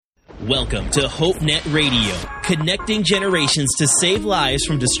Welcome to HopeNet Radio, connecting generations to save lives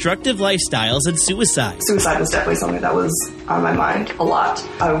from destructive lifestyles and suicide. Suicide was definitely something that was on my mind a lot.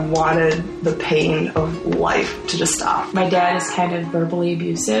 I wanted the pain of life to just stop. My dad is kind of verbally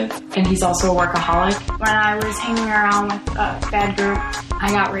abusive, and he's also a workaholic. When I was hanging around with a bad group, I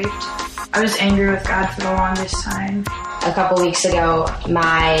got raped. I was angry with God for the longest time. A couple weeks ago,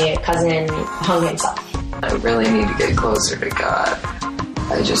 my cousin hung himself. I really need to get closer to God.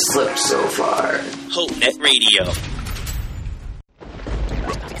 I just slipped so far. HopeNet Radio.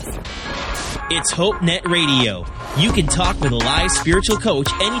 It's HopeNet Radio. You can talk with a live spiritual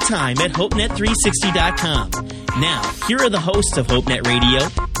coach anytime at HopeNet360.com. Now, here are the hosts of HopeNet Radio,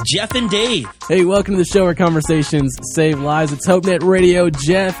 Jeff and Dave. Hey, welcome to the show where conversations save lives. It's HopeNet Radio.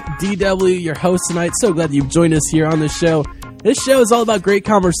 Jeff, DW, your host tonight. So glad you've joined us here on the show. This show is all about great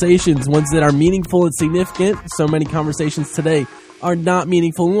conversations, ones that are meaningful and significant. So many conversations today are not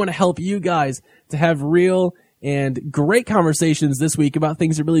meaningful. We want to help you guys to have real and great conversations this week about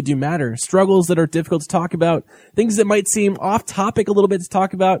things that really do matter, struggles that are difficult to talk about, things that might seem off topic a little bit to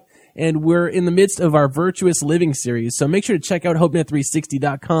talk about. And we're in the midst of our Virtuous Living series. So make sure to check out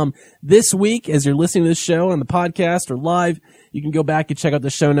HopeNet360.com this week as you're listening to this show on the podcast or live. You can go back and check out the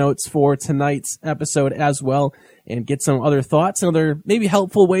show notes for tonight's episode as well and get some other thoughts and other maybe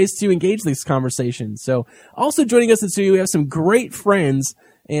helpful ways to engage these conversations. So also joining us in the studio, we have some great friends.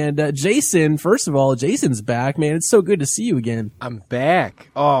 And Jason, first of all, Jason's back, man. It's so good to see you again. I'm back.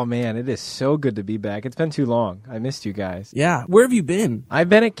 Oh, man, it is so good to be back. It's been too long. I missed you guys. Yeah. Where have you been? I've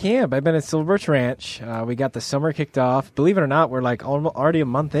been at camp. I've been at Silver Birch Ranch. We got the summer kicked off. Believe it or not, we're like already a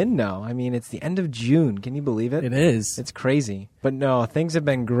month in now. I mean, it's the end of June. Can you believe it? It is. It's crazy. But no, things have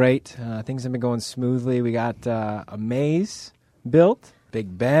been great. Things have been going smoothly. We got a maze built.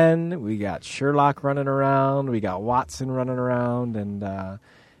 Big Ben. We got Sherlock running around. We got Watson running around. And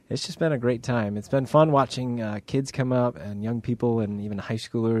it's just been a great time. It's been fun watching kids come up and young people and even high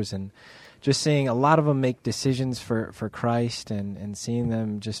schoolers and just seeing a lot of them make decisions for Christ and seeing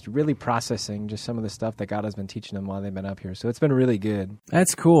them just really processing just some of the stuff that God has been teaching them while they've been up here. So it's been really good.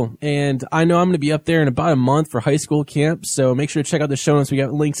 That's cool. And I know I'm going to be up there in about a month for high school camp. So make sure to check out the show notes. We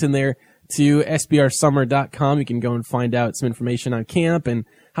got links in there to sbrsummer.com. You can go and find out some information on camp and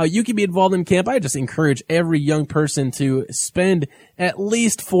how you can be involved in camp. I just encourage every young person to spend at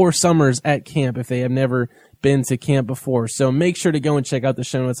least 4 summers at camp if they have never been to camp before. So make sure to go and check out the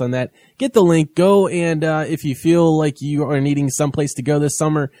show notes on that. Get the link. Go and if you feel like you are needing someplace to go this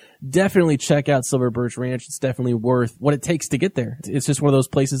summer, definitely check out Silver Birch Ranch. It's definitely worth what it takes to get there. It's just one of those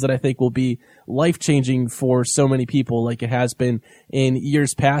places that I think will be life-changing for so many people like it has been in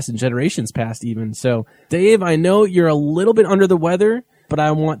years past and generations past even. So, Dave, I know you're a little bit under the weather, but I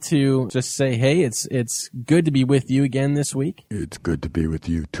want to just say, hey, it's good to be with you again this week. It's good to be with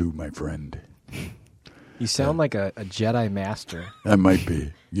you too, my friend. You sound like a Jedi Master. I might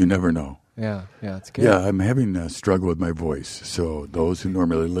be. You never know. Yeah, it's good. Yeah, I'm having a struggle with my voice. So those who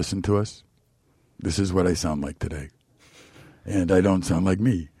normally listen to us, this is what I sound like today. And I don't sound like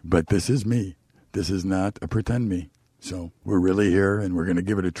me, but this is me. This is not a pretend me. So we're really here, and we're going to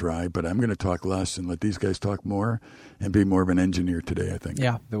give it a try. But I'm going to talk less and let these guys talk more and be more of an engineer today, I think.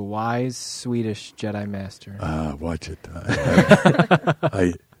 Yeah. The wise Swedish Jedi Master. Watch it.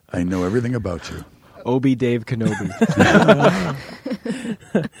 I know everything about you. Obi Dave Kenobi.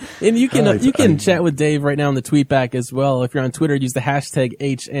 And you can chat with Dave right now on the tweet back as well. If you're on Twitter, use the hashtag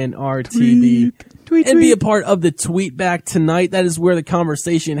HNRTV and be a part of the tweet back tonight. That is where the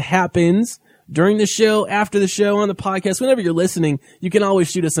conversation happens. During the show, after the show, on the podcast, whenever you're listening, you can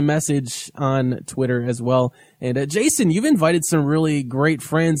always shoot us a message on Twitter as well. And Jason, you've invited some really great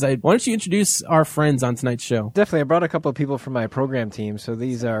friends. Why don't you introduce our friends on tonight's show? Definitely. I brought a couple of people from my program team. So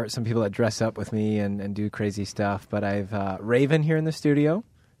these are some people that dress up with me and do crazy stuff. But I've Raven here in the studio.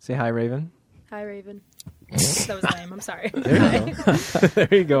 Say hi, Raven. Hi, Raven. That was lame. I'm sorry. There you go.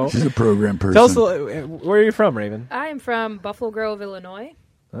 There you go. She's a program person. Tell us, where are you from, Raven? I am from Buffalo Grove, Illinois.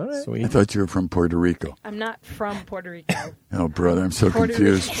 All right. Sweet. I thought you were from Puerto Rico. I'm not from Puerto Rico. Oh, brother, I'm so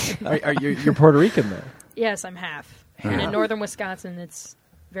confused. You're Puerto Rican, though? Yes, I'm half. And in northern Wisconsin, it's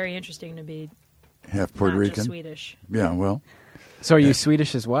very interesting to be Half Puerto not Rican? just Swedish. Yeah, well. So are you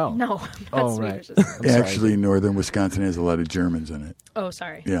Swedish as well? No, I'm not Swedish. Right. Actually, northern Wisconsin has a lot of Germans in it. Oh,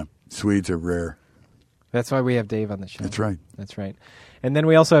 sorry. Yeah, Swedes are rare. That's why we have Dave on the show. That's right. That's right. And then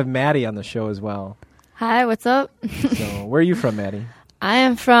we also have Maddie on the show as well. Hi, what's up? So where are you from, Maddie? I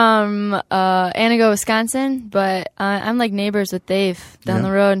am from Antigo, Wisconsin, but I'm like neighbors with Dave down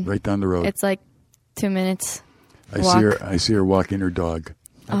the road. Right down the road. It's like 2 minutes. I see her walking her dog.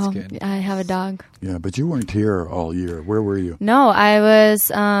 That's good. I have a dog. Yeah, but you weren't here all year. Where were you? No, I was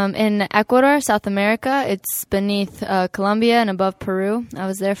in Ecuador, South America. It's beneath Colombia and above Peru. I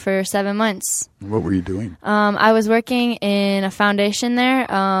was there for 7 months. What were you doing? I was working in a foundation there.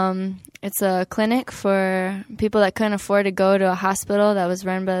 It's a clinic for people that couldn't afford to go to a hospital that was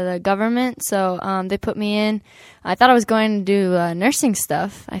run by the government. So they put me in. I thought I was going to do nursing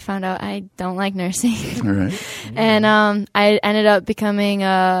stuff. I found out I don't like nursing. All right. And I ended up becoming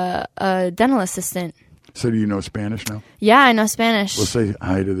a dental assistant. So do you know Spanish now? Yeah, I know Spanish. Well, say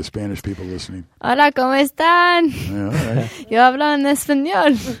hi to the Spanish people listening. Hola, ¿cómo están? Yeah, all right. Yo hablo en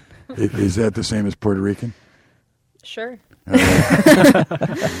español. Is that the same as Puerto Rican? Sure.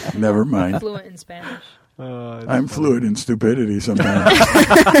 Never mind. Fluent in Spanish. I'm fluid in stupidity sometimes.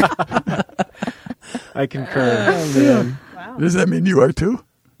 I concur. Wow. Does that mean you are too?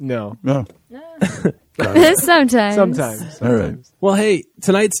 No. No. Sometimes. Sometimes. All right. Well, hey,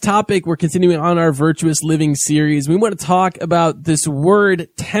 tonight's topic, we're continuing on our Virtuous Living series. We want to talk about this word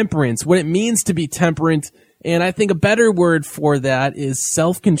temperance, what it means to be temperate. And I think a better word for that is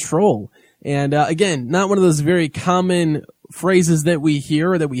self-control. And again, not one of those very common phrases that we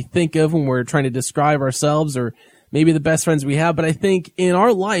hear or that we think of when we're trying to describe ourselves or maybe the best friends we have. But I think in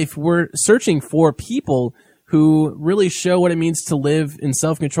our life, we're searching for people who really show what it means to live in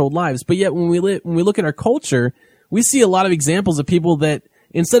self-controlled lives. But yet when we look at our culture, we see a lot of examples of people that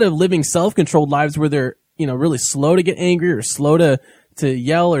instead of living self-controlled lives where they're, really slow to get angry or slow to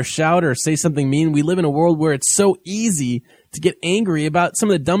yell or shout or say something mean, we live in a world where it's so easy to get angry about some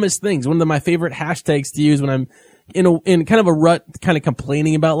of the dumbest things. One of my favorite hashtags to use when I'm in kind of a rut, kind of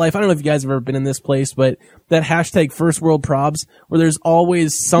complaining about life. I don't know if you guys have ever been in this place, but that hashtag first world probs, where there's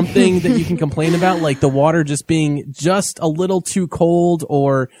always something that you can complain about, like the water just being just a little too cold,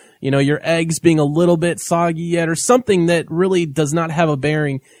 or, your eggs being a little bit soggy yet, or something that really does not have a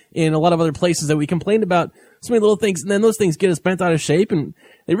bearing in a lot of other places that we complain about. So many little things, and then those things get us bent out of shape, and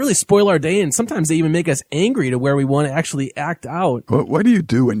they really spoil our day, and sometimes they even make us angry to where we want to actually act out. What do you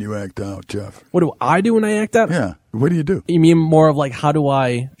do when you act out, Jeff? What do I do when I act out? Yeah. What do you do? You mean more of like, how do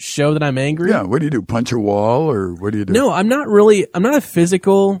I show that I'm angry? Yeah. What do you do? Punch a wall, or what do you do? No, I'm not a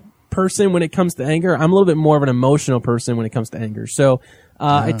physical person when it comes to anger. I'm a little bit more of an emotional person when it comes to anger. So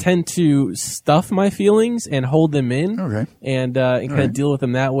I tend to stuff my feelings and hold them in, and kind of deal with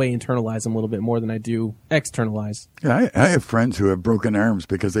them that way, internalize them a little bit more than I do externalize. Yeah, I have friends who have broken arms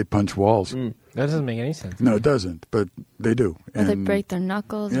because they punch walls. That doesn't make any sense. No, it doesn't, but they do. Or they break their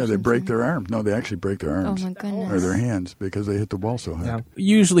knuckles. Yeah, they break their arms. No, they actually break their arms. Oh, my goodness. Or their hands because they hit the wall so hard. Yeah.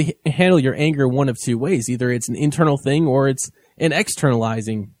 You usually handle your anger one of two ways. Either it's an internal thing or it's an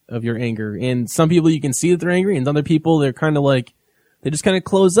externalizing of your anger. And some people you can see that they're angry, and other people they're kind of like, they just kind of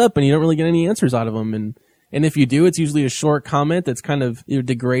close up and you don't really get any answers out of them. And if you do, it's usually a short comment that's kind of either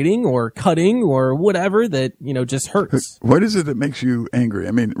degrading or cutting or whatever that, just hurts. What is it that makes you angry?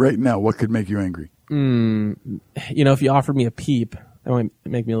 I mean, right now, what could make you angry? If you offered me a peep, that might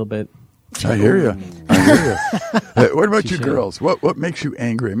make me a little bit. I hear you. What about you girls? What makes you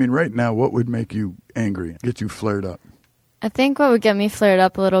angry? I mean, right now, what would make you angry, get you flared up? I think what would get me flared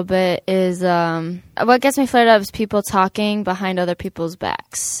up a little bit is what gets me flared up is people talking behind other people's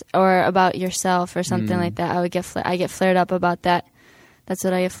backs or about yourself or something like that. I get flared up about that. That's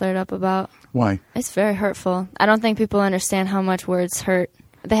what I get flared up about. Why? It's very hurtful. I don't think people understand how much words hurt.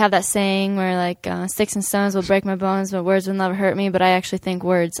 They have that saying where like sticks and stones will break my bones, but words will never hurt me. But I actually think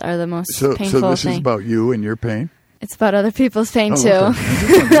words are the most painful thing. So this is about you and your pain? It's about other people's pain too. Okay.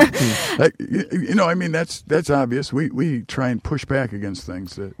 I mean, that's obvious. We try and push back against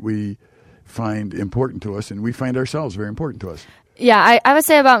things that we find important to us, and we find ourselves very important to us. Yeah, I would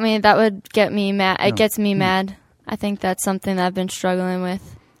say about me, that would get me mad. It gets me mad. I think that's something that I've been struggling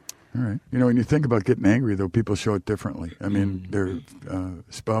with. All right. When you think about getting angry, though, people show it differently. I mean, there are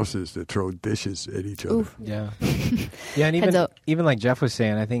spouses that throw dishes at each other. Oof. Yeah. Yeah, and even like Jeff was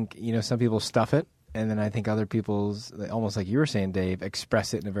saying, I think, some people stuff it. And then I think other people's, almost like you were saying, Dave,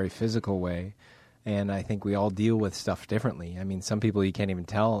 express it in a very physical way. And I think we all deal with stuff differently. I mean, some people you can't even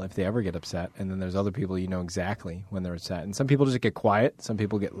tell if they ever get upset. And then there's other people you know exactly when they're upset. And some people just get quiet. Some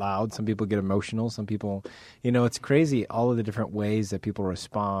people get loud. Some people get emotional. Some people, it's crazy all of the different ways that people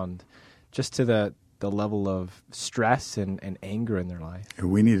respond just to the level of stress and anger in their life.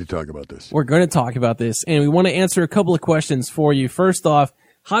 We need to talk about this. We're going to talk about this. And we want to answer a couple of questions for you. First off,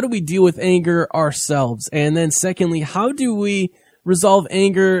 how do we deal with anger ourselves? And then secondly, how do we resolve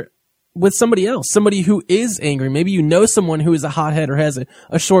anger with somebody else, somebody who is angry. Maybe you know someone who is a hothead or has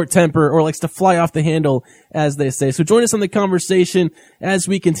a short temper or likes to fly off the handle, as they say. So join us on the conversation as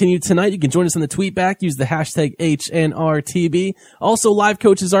we continue tonight. You can join us on the tweet back. Use the hashtag HNRTB. Also, live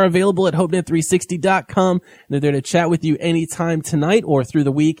coaches are available at HopeNet360.com. They're there to chat with you anytime tonight or through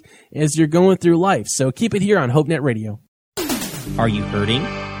the week as you're going through life. So keep it here on HopeNet Radio. Are you hurting?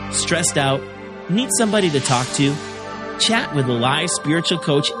 Stressed out? Need somebody to talk to? Chat with a live spiritual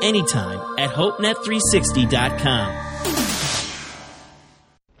coach anytime at HopeNet360.com.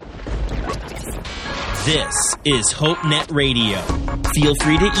 This is HopeNet Radio. Feel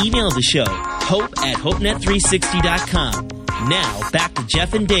free to email the show, hope@HopeNet360.com. Now, back to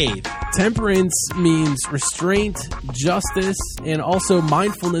Jeff and Dave. Temperance means restraint, justice, and also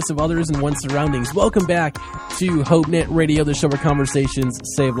mindfulness of others and one's surroundings. Welcome back to HopeNet Radio, the show where conversations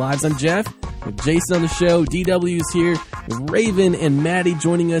save lives. I'm Jeff, with Jason on the show. DW is here, with Raven and Maddie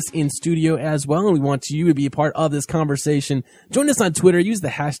joining us in studio as well, and we want you to be a part of this conversation. Join us on Twitter. Use the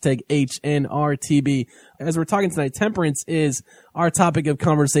hashtag HNRTB. As we're talking tonight, temperance is our topic of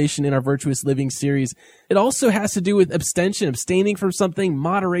conversation in our Virtuous Living series. It also has to do with abstention, abstaining from something,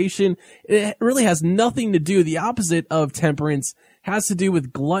 moderation. It really has nothing to do, the opposite of temperance has to do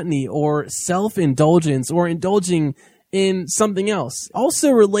with gluttony or self-indulgence or indulging in something else. Also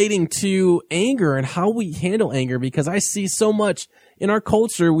relating to anger and how we handle anger, because I see so much in our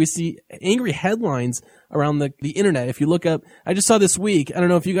culture, we see angry headlines around the internet. If you look up, I just saw this week, I don't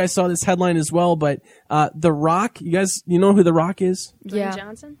know if you guys saw this headline as well, but The Rock, you know who The Rock is? Dwayne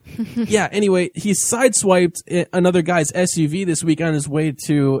Johnson? Yeah, anyway, he sideswiped another guy's SUV this week on his way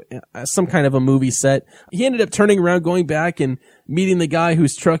to some kind of a movie set. He ended up turning around, going back and meeting the guy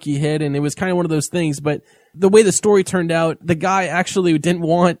whose truck he hit, and it was kind of one of those things, but the way the story turned out, the guy actually didn't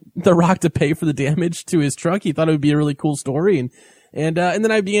want The Rock to pay for the damage to his truck. He thought it would be a really cool story, and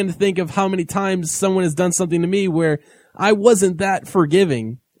then I began to think of how many times someone has done something to me where I wasn't that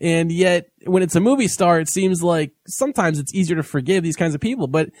forgiving. And yet, when it's a movie star, it seems like sometimes it's easier to forgive these kinds of people.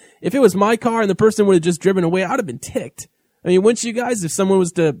 But if it was my car and the person would have just driven away, I'd have been ticked. I mean, wouldn't you guys, if someone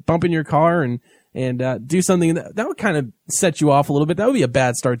was to bump in your car and do something that would kind of set you off a little bit, that would be a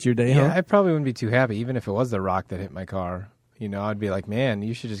bad start to your day, huh? Yeah, I probably wouldn't be too happy, even if it was The Rock that hit my car. You know, I'd be like, man,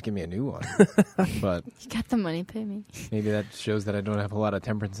 you should just give me a new one. But you got the money, pay me. Maybe that shows that I don't have a lot of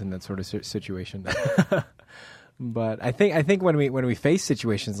temperance in that sort of situation. But I think when we face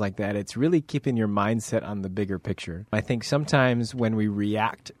situations like that, it's really keeping your mindset on the bigger picture. I think sometimes when we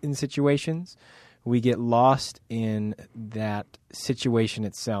react in situations, we get lost in that situation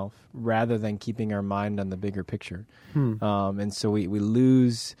itself rather than keeping our mind on the bigger picture. And so we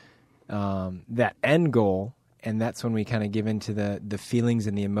lose that end goal. And that's when we kind of give into the feelings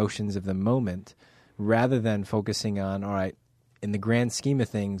and the emotions of the moment rather than focusing on, all right, in the grand scheme of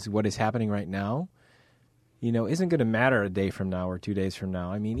things, what is happening right now, you know, isn't going to matter a day from now or 2 days from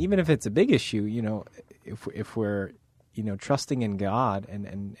now. I mean, even if it's a big issue, you know, if we're, you know, trusting in God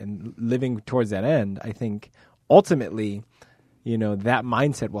and living towards that end, I think ultimately, you know, that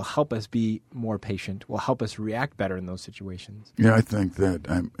mindset will help us be more patient, will help us react better in those situations. Yeah, I think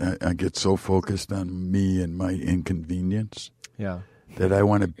that I get so focused on me and my inconvenience that I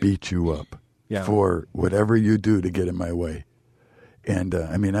want to beat you up for whatever you do to get in my way. And,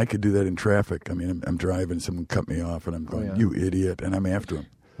 I mean, I could do that in traffic. I mean, I'm driving, someone cut me off, and I'm going, you idiot, and I'm after him.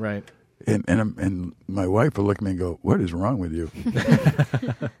 Right. And my wife will look at me and go, what is wrong with you?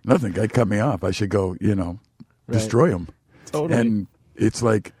 Nothing. Guy cut me off. I should go, you know, destroy him. Totally. And it's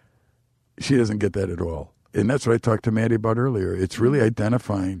like she doesn't get that at all. And that's what I talked to Maddie about earlier. It's really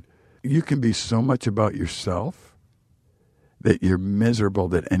identifying. You can be so much about yourself that you're miserable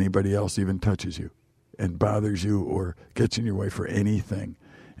that anybody else even touches you and bothers you or gets in your way for anything.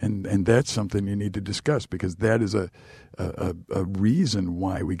 And that's something you need to discuss, because that is a reason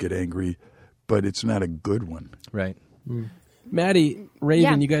why we get angry, but it's not a good one. Right. Maddie,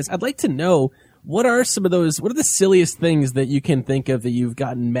 Raven, you guys, I'd like to know, what are the silliest things that you can think of that you've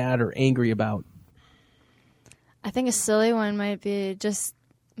gotten mad or angry about? I think a silly one might be just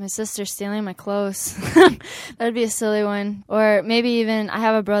my sister stealing my clothes. That'd be a silly one. Or maybe even I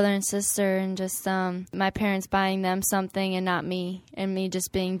have a brother and sister, and just my parents buying them something and not me, and me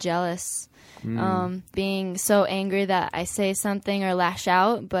just being jealous. Being so angry that I say something or lash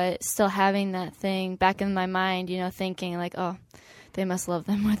out, but still having that thing back in my mind, you know, thinking like, oh, they must love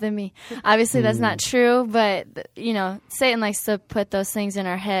them more than me. Obviously, that's not true, but, you know, Satan likes to put those things in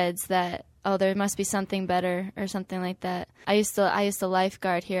our heads that, oh, there must be something better or something like that. I used to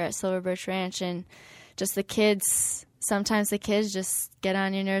lifeguard here at Silver Birch Ranch, and just sometimes the kids just get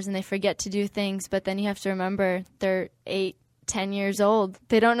on your nerves and they forget to do things, but then you have to remember they're 8, 10 years old.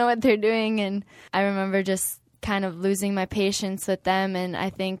 They don't know what they're doing. And I remember just kind of losing my patience with them. And I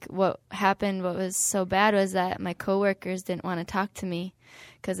think what happened, what was so bad, was that my coworkers didn't want to talk to me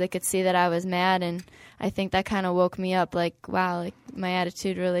because they could see that I was mad. And I think that kind of woke me up, like, wow, like my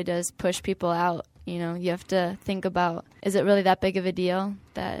attitude really does push people out. You know, you have to think about, is it really that big of a deal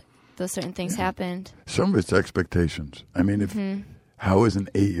that those certain things happened? Some of it's expectations. I mean, if how is an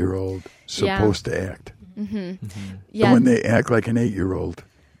 8-year-old supposed to act? Yeah. And when they act like an 8-year-old,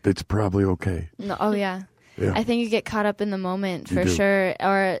 it's probably okay. No, oh, yeah. Yeah. I think you get caught up in the moment for sure,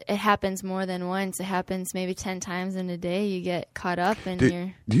 or it happens more than once. It happens maybe 10 times in a day. You get caught up and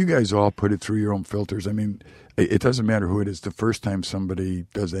Do you guys all put it through your own filters? I mean, it doesn't matter who it is. The first time somebody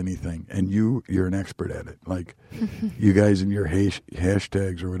does anything, and you're an expert at it. Like you guys in your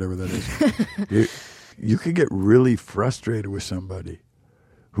hashtags or whatever that is, you could get really frustrated with somebody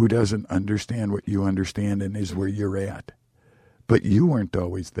who doesn't understand what you understand and is where you're at. But you weren't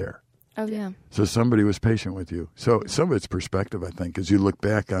always there. Oh, yeah. So somebody was patient with you. So some of it's perspective, I think. As you look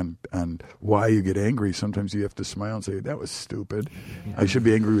back on why you get angry, sometimes you have to smile and say, that was stupid. I should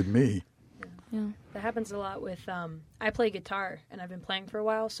be angry with me. Yeah. That happens a lot with, I play guitar, and I've been playing for a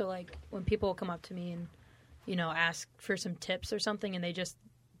while. So, like, when people come up to me and, you know, ask for some tips or something, and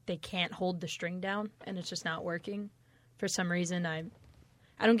they can't hold the string down, and it's just not working for some reason, I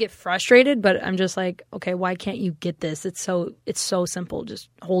don't get frustrated, but I'm just like, okay, why can't you get this? It's so simple. Just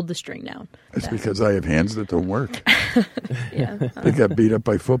hold the string down. It's because I have hands that don't work. Yeah. They got beat up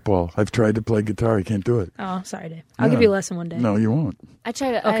by football. I've tried to play guitar. I can't do it. Oh, sorry, Dave. I'll give you a lesson one day. No, you won't. I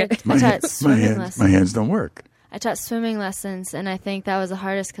taught My swimming lessons. My hands don't work. I taught swimming lessons, and I think that was the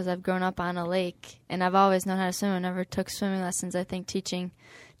hardest because I've grown up on a lake, and I've always known how to swim. I never took swimming lessons. I think teaching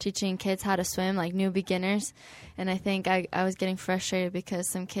kids how to swim, like new beginners, and I think I was getting frustrated because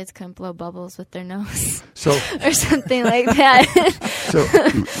some kids couldn't blow bubbles with their nose or something like that. So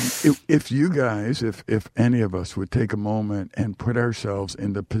if you guys, if any of us would take a moment and put ourselves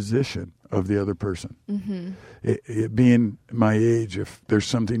in the position of the other person, it being my age, if there's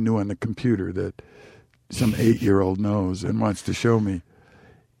something new on the computer that some 8-year-old knows and wants to show me,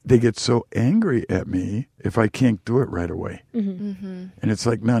 they get so angry at me if I can't do it right away. And it's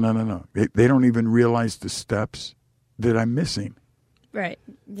like, no. They don't even realize the steps that I'm missing. Right.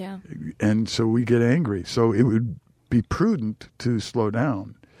 Yeah. And so we get angry. So it would be prudent to slow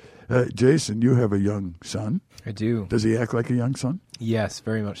down. Jason, you have a young son. I do. Does he act like a young son? Yes,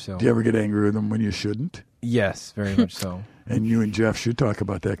 very much so. Do you ever get angry with him when you shouldn't? Yes, very much so. And you and Jeff should talk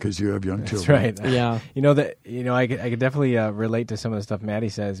about that because you have young That's children. right. Yeah. I could definitely relate to some of the stuff Maddie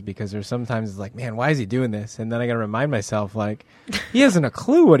says because there's sometimes it's like, man, why is he doing this? And then I got to remind myself, like, he hasn't a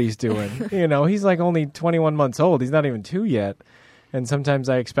clue what he's doing. He's like only 21 months old. He's not even 2 yet. And sometimes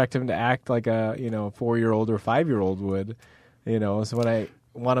I expect him to act like a 4-year-old or 5-year-old would. So when I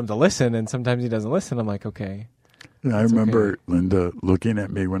want him to listen, and sometimes he doesn't listen, I'm like, okay. Yeah, I remember Linda looking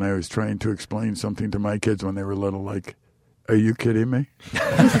at me when I was trying to explain something to my kids when they were little, like, are you kidding me?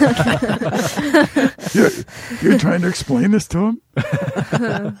 You're trying to explain this to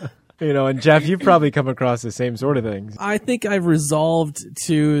them? And Jeff, you've probably come across the same sort of things. I think I've resolved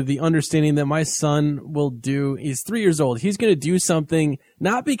to the understanding that my son will do. He's 3 years old. He's going to do something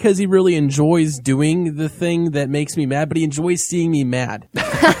not because he really enjoys doing the thing that makes me mad, but he enjoys seeing me mad.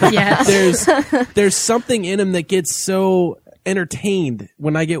 Yes. There's something in him that gets so entertained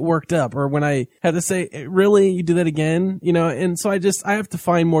when I get worked up or when I have to say, really, you do that again? And so I have to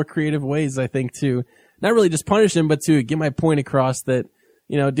find more creative ways, I think, to not really just punish him, but to get my point across that,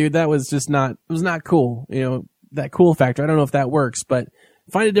 dude, that was just it was not cool. That cool factor. I don't know if that works, but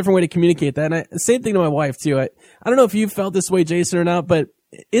find a different way to communicate that. And same thing to my wife too. I don't know if you felt this way, Jason, or not, but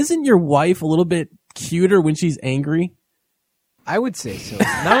isn't your wife a little bit cuter when she's angry? I would say so.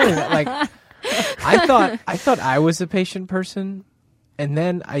 Not only that, like, I thought I was a patient person, and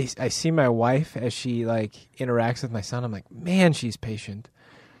then I see my wife as she like interacts with my son. I'm like, man, she's patient.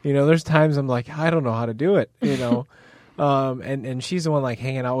 There's times I'm like, I don't know how to do it. And she's the one like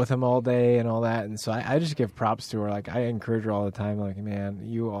hanging out with him all day and all that, and so I just give props to her. Like I encourage her all the time. Like, man,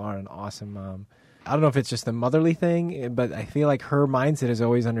 you are an awesome mom. I don't know if it's just the motherly thing, but I feel like her mindset is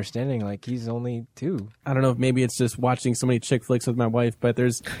always understanding. Like he's only 2. I don't know if maybe it's just watching so many chick flicks with my wife, but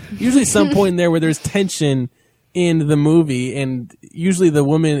there's usually some point in there where there's tension in the movie, and usually the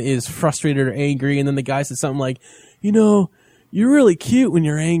woman is frustrated or angry, and then the guy says something like, you're really cute when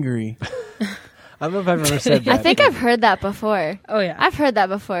you're angry. I don't know if I've ever said that. I think I've heard that before. Oh, yeah. I've heard that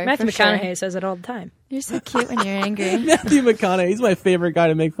before. Matthew McConaughey says it all the time. You're so cute when you're angry. Matthew McConaughey, he's my favorite guy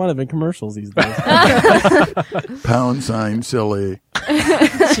to make fun of in commercials these days. Pound sign silly.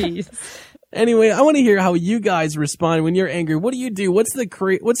 Jeez. Anyway, I want to hear how you guys respond when you're angry. What do you do? What's the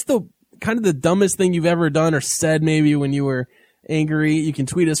kind of the dumbest thing you've ever done or said maybe when you were angry? You can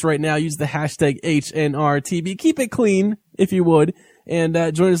tweet us right now. Use the hashtag HNRTB. Keep it clean, if you would, and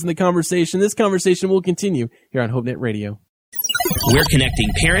join us in the conversation. This conversation will continue here on HopeNet Radio. We're connecting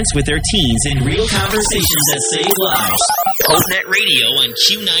parents with their teens in real conversations that save lives. HopeNet Radio on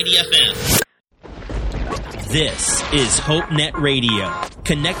Q90 FM. This is HopeNet Radio.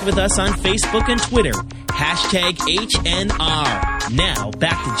 Connect with us on Facebook and Twitter. Hashtag HNR. Now,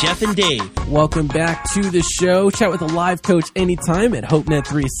 back to Jeff and Dave. Welcome back to the show. Chat with a live coach anytime at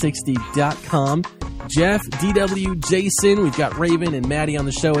HopeNet360.com. Jeff, DW, Jason, we've got Raven and Maddie on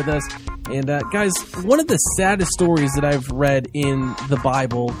the show with us. And guys, one of the saddest stories that I've read in the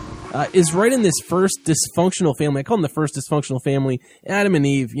Bible is right in this first dysfunctional family. I call them the first dysfunctional family, Adam and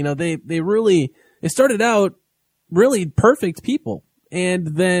Eve. You know, they started out really perfect people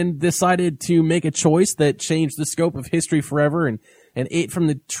and then decided to make a choice that changed the scope of history forever and ate from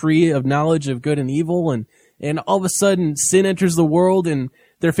the tree of knowledge of good and evil. And all of a sudden, sin enters the world and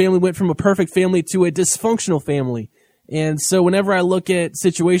their family went from a perfect family to a dysfunctional family. And so whenever I look at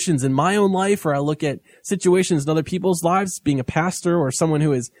situations in my own life or I look at situations in other people's lives, being a pastor or someone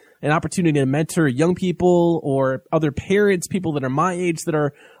who has an opportunity to mentor young people or other parents, people that are my age that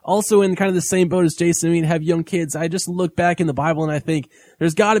are also in kind of the same boat as Jason, I mean, have young kids, I just look back in the Bible and I think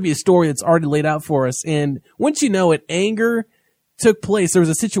there's got to be a story that's already laid out for us. And once you know it, anger took place. There was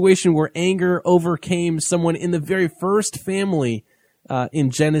a situation where anger overcame someone in the very first family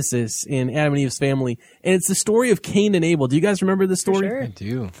in Genesis, in Adam and Eve's family. And it's the story of Cain and Abel. Do you guys remember this story? Sure. I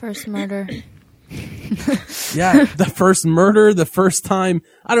do. First murder. Yeah, the first murder, the first time,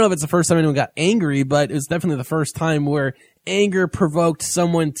 I don't know if it's the first time anyone got angry, but it was definitely the first time where anger provoked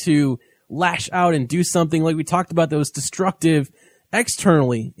someone to lash out and do something like we talked about that was destructive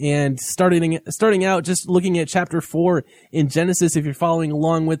externally. And starting out, just looking at chapter 4 in Genesis, if you're following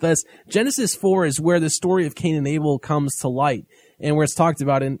along with us, Genesis 4 is where the story of Cain and Abel comes to light and where it's talked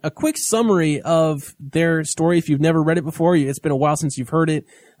about. And a quick summary of their story, if you've never read it before, it's been a while since you've heard it.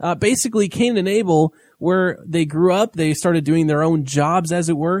 Basically, Cain and Abel, where they grew up, they started doing their own jobs, as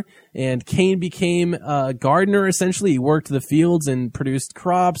it were, and Cain became a gardener, essentially. He worked the fields and produced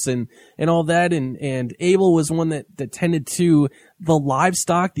crops and all that, and Abel was one that tended to the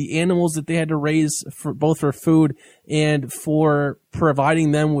livestock, the animals that they had to raise for both for food and for providing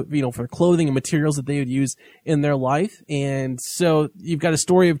them with, for clothing and materials that they would use in their life. And so you've got a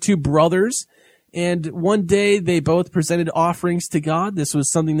story of two brothers, and one day they both presented offerings to God. This was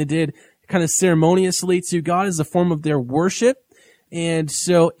something they did kind of ceremoniously to God as a form of their worship. And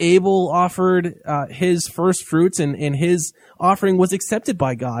so Abel offered his first fruits, and his offering was accepted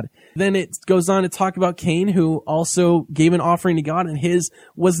by God. Then it goes on to talk about Cain, who also gave an offering to God, and his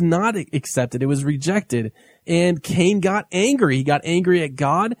was not accepted. It was rejected. And Cain got angry. He got angry at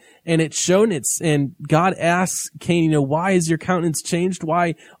God, and it showed. And God asks Cain, why is your countenance changed?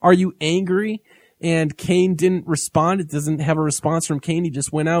 Why are you angry? And Cain didn't respond. It doesn't have a response from Cain. He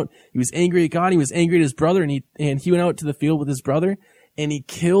just went out. He was angry at God. He was angry at his brother, and he went out to the field with his brother, and he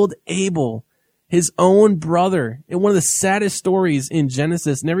killed Abel, his own brother. And one of the saddest stories in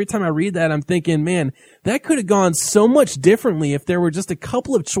Genesis. And every time I read that, I'm thinking, man, that could have gone so much differently if there were just a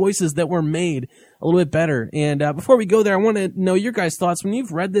couple of choices that were made a little bit better. And before we go there, I want to know your guys' thoughts. When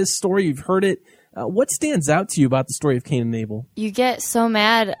you've read this story, you've heard it, what stands out to you about the story of Cain and Abel? You get so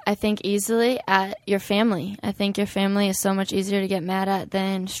mad, I think, easily at your family. I think your family is so much easier to get mad at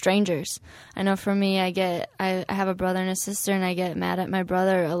than strangers. I know for me, I have a brother and a sister, and I get mad at my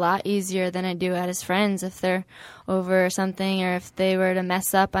brother a lot easier than I do at his friends if they're over something or if they were to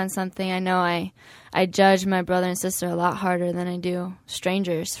mess up on something. I know I judge my brother and sister a lot harder than I do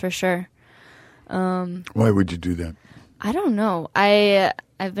strangers, for sure. Why would you do that? I don't know.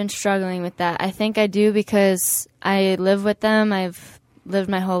 I've been struggling with that. I think I do because I live with them. I've lived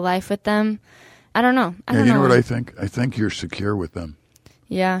my whole life with them. I don't know. I don't know. You know what I think? I think you're secure with them.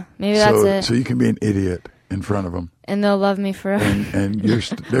 Yeah, maybe that's it. So you can be an idiot in front of them, and they'll love me forever. And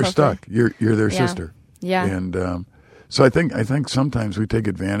they're stuck. You're their sister. Yeah. And so I think sometimes we take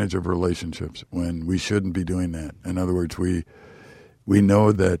advantage of relationships when we shouldn't be doing that. In other words, we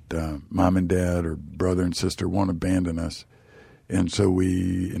know that mom and dad or brother and sister won't abandon us. And so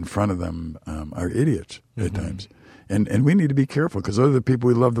we, in front of them, are idiots at times. And we need to be careful because those are the people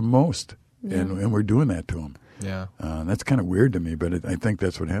we love the most. Yeah. And we're doing that to them. Yeah. That's kind of weird to me, but I think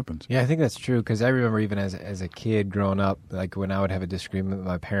that's what happens. Yeah, I think that's true because I remember even as a kid growing up, like when I would have a disagreement with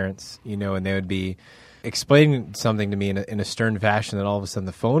my parents, and they would be explaining something to me in a stern fashion, that all of a sudden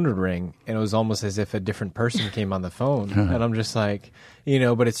the phone would ring, and it was almost as if a different person came on the phone. And I'm just like,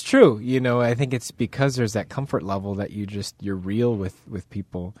 but it's true. I think it's because there's that comfort level that you're real with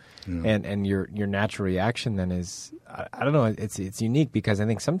people, and your natural reaction then is, I don't know, it's unique, because I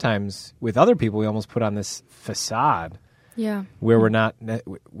think sometimes with other people we almost put on this facade. Yeah. Where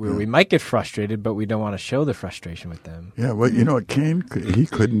we might get frustrated, but we don't want to show the frustration with them. Yeah, well, Cain, he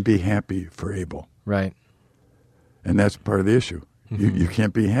couldn't be happy for Abel. Right. And that's part of the issue. You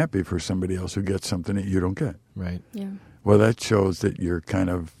can't be happy for somebody else who gets something that you don't get. Right. Yeah. Well, that shows that you're kind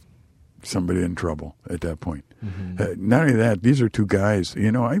of somebody in trouble at that point. Not only that, these are two guys.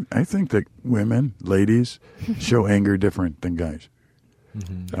 I think that women, ladies, show anger different than guys.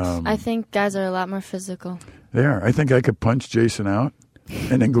 I think guys are a lot more physical. They are. I think I could punch Jason out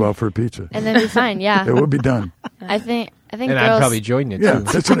and then go out for a pizza. And then be fine, yeah. It would be done. I think and girls... I'd probably join you, too. Yeah,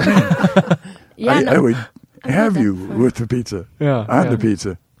 that's what I mean. I would have you with the pizza. Yeah. On the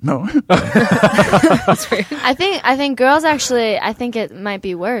pizza. No. I think girls actually, I think it might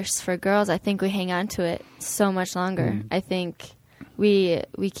be worse for girls. I think we hang on to it so much longer. I think we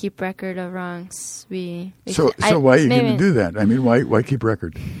keep record of wrongs. So why are you going to do that? I mean, why keep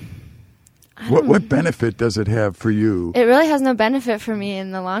record? What benefit does it have for you? It really has no benefit for me in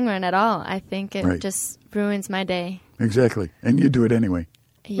the long run at all. I think it just ruins my day. Exactly. And you do it anyway.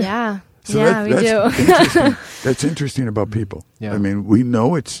 Yeah. So we do. Interesting. That's interesting about people. Yeah. I mean, we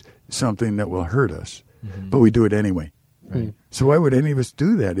know it's something that will hurt us, but we do it anyway. Right. So why would any of us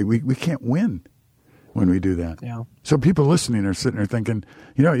do that? We can't win when we do that. Yeah. So people listening are sitting there thinking,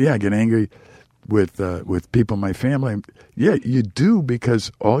 I get angry with people in my family. Yeah, you do,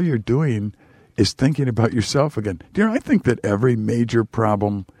 because all you're doing is thinking about yourself again. I think that every major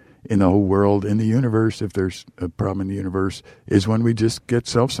problem in the whole world, in the universe, if there's a problem in the universe, is when we just get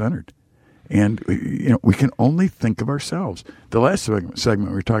self-centered. And, we can only think of ourselves. The last segment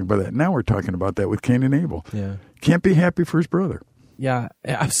we were talking about that. Now we're talking about that with Cain and Abel. Yeah. Can't be happy for his brother. Yeah,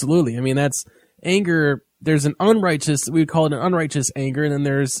 absolutely. I mean, that's anger. There's we would call it an unrighteous anger. And then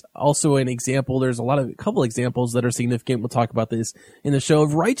there's also an example. There's a couple examples that are significant. We'll talk about this in the show,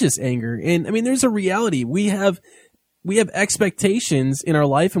 of righteous anger. And I mean, there's a reality. We have expectations in our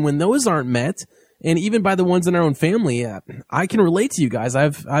life, and when those aren't met, and even by the ones in our own family, I can relate to you guys.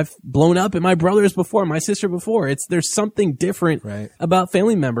 I've blown up at my brothers before, my sister before. There's something different about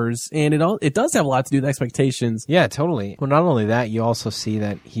family members, and it does have a lot to do with expectations. Yeah, totally. Well, not only that, you also see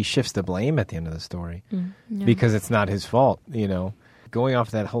that he shifts the blame at the end of the story because it's not his fault. Going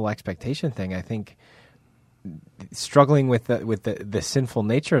off that whole expectation thing, I think struggling with the sinful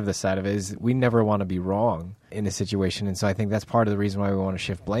nature of the side of it is we never want to be wrong in a situation. And so I think that's part of the reason why we want to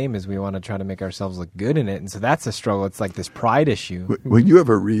shift blame, is we want to try to make ourselves look good in it. And so that's a struggle. It's like this pride issue. Well, you have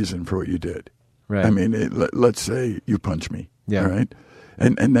a reason for what you did. Right. I mean, let's say you punch me. Yeah. Right.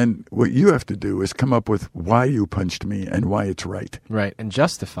 And then what you have to do is come up with why you punched me and why it's right. Right. And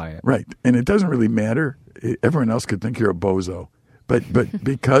justify it. Right. And it doesn't really matter. Everyone else could think you're a bozo. But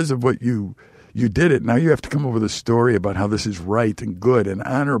because of what you did it, now you have to come up with a story about how this is right and good and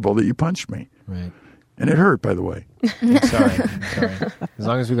honorable that you punched me. Right. And it hurt, by the way. I'm sorry. As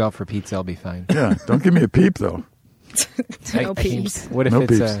long as we go out for pizza, I'll be fine. Yeah. Don't give me a peep, though. No peeps. What if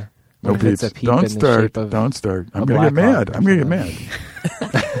it's a... No peeps. Don't start. Don't start. I'm going to get mad. I'm going to get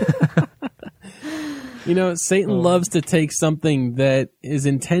mad. Satan loves to take something that is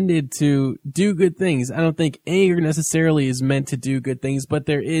intended to do good things. I don't think anger necessarily is meant to do good things, but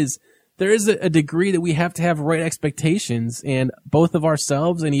there is a degree that we have to have right expectations, and both of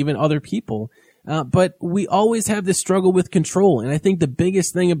ourselves and even other people. But we always have this struggle with control. And I think the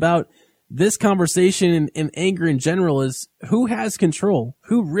biggest thing about this conversation and anger in general is who has control?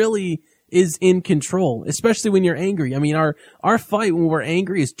 Who really is in control? Especially when you're angry. I mean, our fight when we're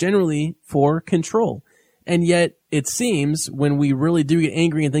angry is generally for control. And yet it seems when we really do get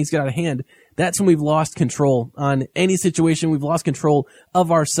angry and things get out of hand, that's when we've lost control on any situation. We've lost control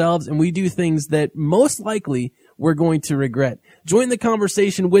of ourselves, and we do things that most likely we're going to regret. Join the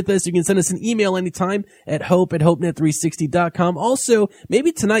conversation with us. You can send us an email anytime at hope@hopenet360.com. Also,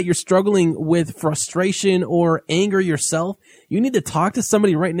 maybe tonight you're struggling with frustration or anger yourself. You need to talk to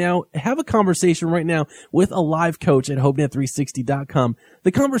somebody right now. Have a conversation right now with a live coach at hopenet360.com.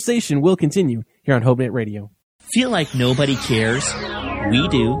 The conversation will continue here on HopeNet Radio. Feel like nobody cares? We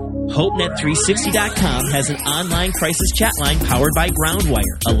do. HopeNet360.com has an online crisis chat line powered by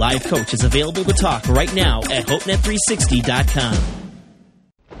Groundwire. A live coach is available to talk right now at HopeNet360.com.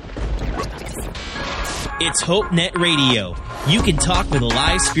 It's HopeNet Radio. You can talk with a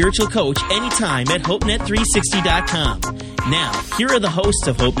live spiritual coach anytime at HopeNet360.com. Now, here are the hosts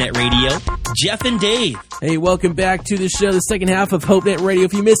of HopeNet Radio, Jeff and Dave. Hey, welcome back to the show, the second half of HopeNet Radio.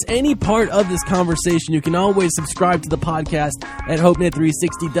 If you miss any part of this conversation, you can always subscribe to the podcast at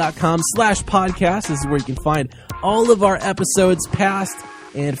HopeNet360.com/podcast. This is where you can find all of our episodes past.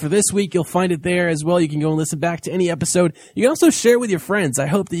 And for this week, you'll find it there as well. You can go and listen back to any episode. You can also share with your friends. I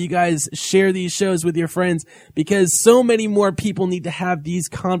hope that you guys share these shows with your friends because so many more people need to have these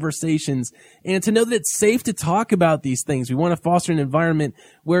conversations and to know that it's safe to talk about these things. We want to foster an environment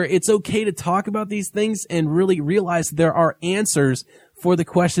where it's okay to talk about these things and really realize there are answers for the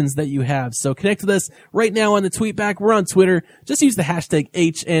questions that you have. So connect with us right now on the tweet back. We're on Twitter. Just use the hashtag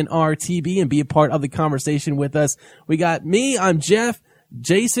HNRTB and be a part of the conversation with us. We got me. I'm Jeff.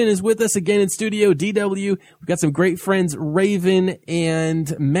 Jason is with us again in studio, DW. We've got some great friends, Raven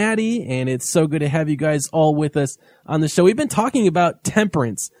and Maddie, and it's so good to have you guys all with us on the show. We've been talking about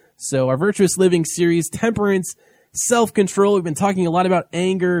temperance. So our Virtuous Living series, temperance, self-control. We've been talking a lot about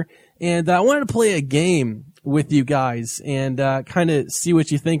anger, and I wanted to play a game with you guys and kind of see what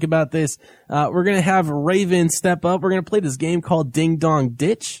you think about this. We're going to have Raven step up. We're going to play this game called Ding Dong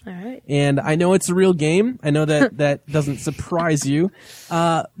Ditch. All right. And I know it's a real game. I know that that doesn't surprise you.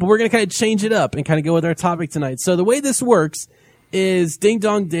 But we're going to kind of change it up and kind of go with our topic tonight. So the way this works is Ding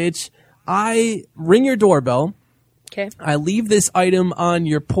Dong Ditch. I ring your doorbell. Okay. I leave this item on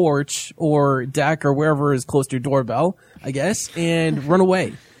your porch or deck or wherever is close to your doorbell, I guess, and run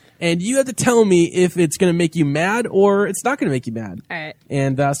away. And you have to tell me if it's going to make you mad or it's not going to make you mad. All right.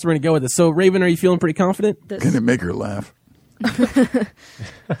 And so we're going to go with it. So, Raven, are you feeling pretty confident? Can it make her laugh?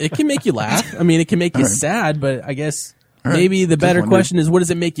 It can make you laugh. I mean, it can make you sad, but I guess All right. maybe the Just better wondered. question is, what does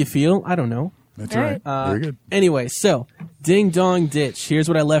it make you feel? I don't know. That's all right. Very good. Anyway, so, Ding Dong Ditch. Here's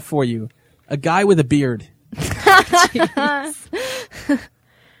what I left for you. A guy with a beard.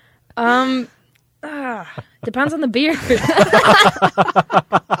 Depends on the beard.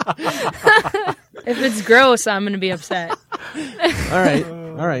 If it's gross, I'm going to be upset. All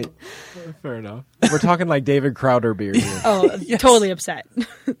right. Fair enough. We're talking like David Crowder beard here. Oh, totally upset.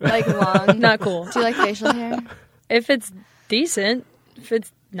 Like long. Not cool. Do you like facial hair? If it's decent, if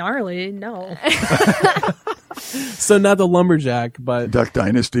it's gnarly, no. So not the lumberjack, but Duck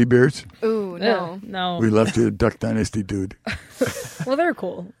Dynasty beards. Ooh, no. No. We left you a Duck Dynasty dude. Well, they're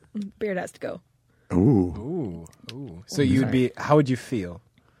cool. Beard has to go. Ooh. Ooh. So you'd be, how would you feel?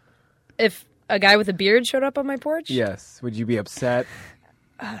 If a guy with a beard showed up on my porch? Yes. Would you be upset?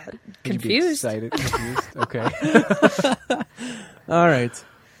 Would you be Confused. excited? Confused? Okay. all right.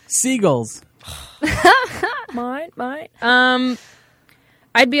 Seagulls. Mine.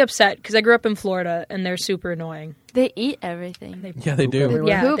 I'd be upset because I grew up in Florida and they're super annoying. They eat everything. Yeah, they do.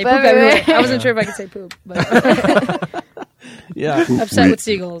 Yeah, Poop they poop everywhere. everywhere. I wasn't sure if I could say poop, but Yeah. upset with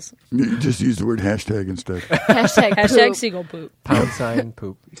seagulls. You just use the word hashtag instead. Hashtag Hashtag poop. seagull poop. Pound sign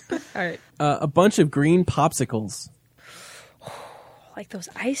poop. All right. A bunch of green popsicles. Like those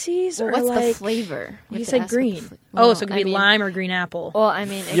ices? Well, or what's like, the flavor? You have to said ask what the green. well, So it could I be mean- lime or green apple. Well, I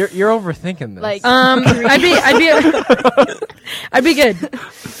mean, You're overthinking this. like I'd be good.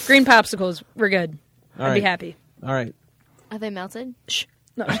 Green popsicles, we're good. All I'd be right. happy. All right. are they melted? Shh.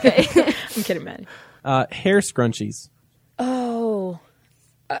 No, Okay. I'm kidding, man. Hair scrunchies. Oh,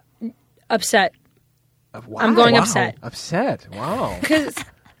 upset. Wow. I'm going Wow. upset. Upset. Wow. Because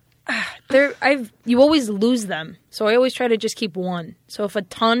you always lose them, so I always try to just keep one. So if a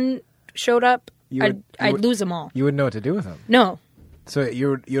ton showed up, I'd lose them all. You wouldn't know what to do with them. No, So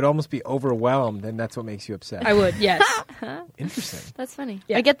you'd almost be overwhelmed, and that's what makes you upset. I would. Yes. Interesting. That's funny.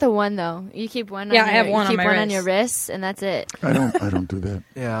 Yeah. I get the one though. You keep one. Yeah, on I your, have one you on keep my one on wrist. your wrist, and that's it. I don't do that.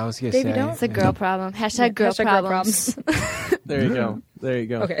 Yeah, I was gonna Dave, say. you don't? It's a girl problem. Hashtag girl Hashtag girl problems. There you go. There you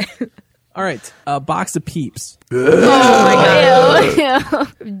go. Okay. All right. A box of Peeps.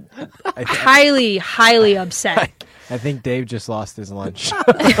 Highly, highly upset. I think Dave just lost his lunch.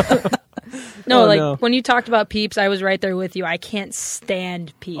 No, Oh, like no. when you talked about Peeps, I was right there with you. I can't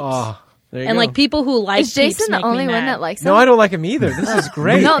stand Peeps. Oh. There you And go. like people who like Is Jason Peeps the make me only one mad. that likes No, them? I don't like him either. This is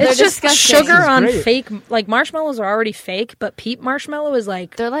great. No, they're It's just disgusting. sugar on This is fake. Like marshmallows are already fake, but Peep marshmallow is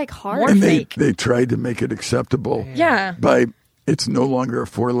like They're like hard. More And fake. they tried to make it acceptable yeah, by it's no longer a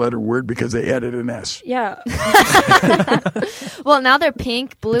 4-letter word because they added an S. yeah. Well, now they're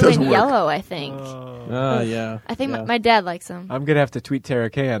pink, blue, doesn't and work. yellow. I think. Yeah. I think yeah. my dad likes them. I'm gonna have to tweet Tara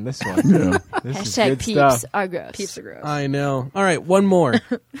K on this one. Yeah. This is Hashtag good peeps stuff. are gross. Peeps are gross. I know. All right. One more.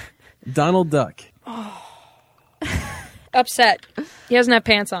 Donald Duck. Upset. He doesn't have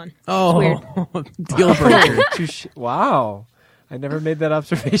pants on. Oh, weird. deal breaker. Wow. I never made that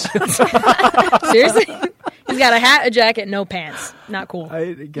observation. Seriously? He's got a hat, a jacket, no pants. Not cool.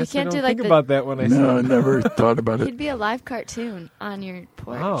 I guess I can't don't do, like, think the- about that when I No, I say never thought about He'd it. be a live cartoon on your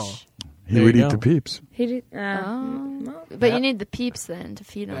porch. Wow. He There would you eat go. the peeps. He did. But you need the peeps then to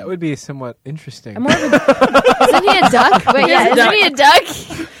feed him. That would be somewhat interesting. I'm more of a Isn't he a duck? Wait, yeah, He's a isn't he a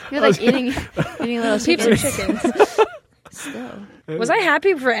duck? You're like eating little peeps and chickens. chickens. Still, Was I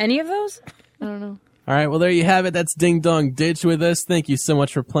happy for any of those? I don't know. All right, well, there you have it. That's Ding Dong Ditch with us. Thank you so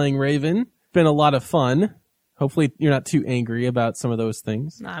much for playing, Raven. Been a lot of fun. Hopefully you're not too angry about some of those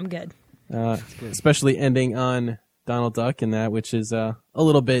things, No, I'm good. especially ending on Donald Duck and that, which is a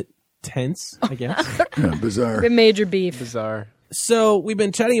little bit tense, I guess. Yeah, bizarre. The major beef. Bizarre. So we've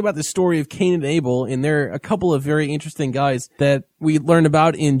been chatting about the story of Cain and Abel, and there are a couple of very interesting guys that we learned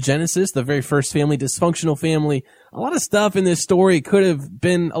about in Genesis, the very first family, dysfunctional family. A lot of stuff in this story could have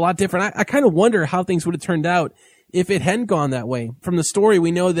been a lot different. I kind of wonder how things would have turned out if it hadn't gone that way. From the story,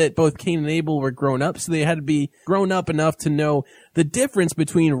 we know that both Cain and Abel were grown up, so they had to be grown up enough to know the difference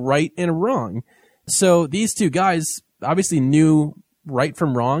between right and wrong. So these two guys obviously knew right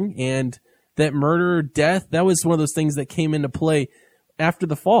from wrong, and that murder, death, that was one of those things that came into play after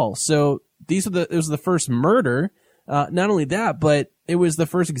the fall. So it was the first murder. Not only that, but it was the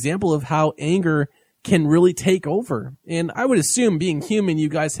first example of how anger can really take over. And I would assume, being human, you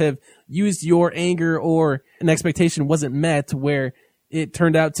guys have used your anger or an expectation wasn't met where it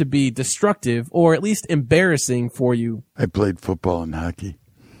turned out to be destructive or at least embarrassing for you. I played football and hockey.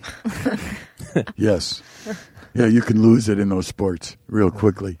 Yes. Yeah, you can lose it in those sports real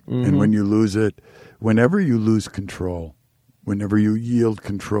quickly. Mm-hmm. And when you lose it, whenever you lose control, whenever you yield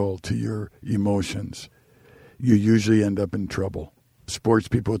control to your emotions, you usually end up in trouble. Sports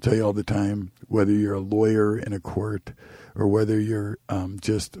people tell you all the time, whether you're a lawyer in a court or whether you're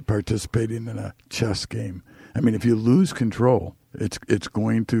just participating in a chess game. I mean, if you lose control, it's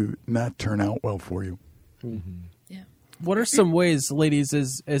going to not turn out well for you. Mm-hmm. What are some ways, ladies,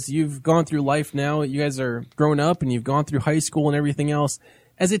 as you've gone through life now, you guys are grown up and you've gone through high school and everything else,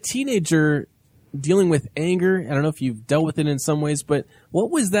 as a teenager dealing with anger, I don't know if you've dealt with it in some ways, but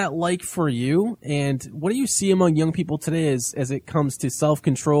what was that like for you? And what do you see among young people today as it comes to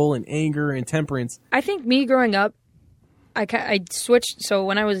self-control and anger and temperance? I think me growing up, I switched. So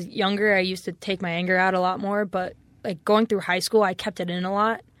when I was younger, I used to take my anger out a lot more, but like going through high school, I kept it in a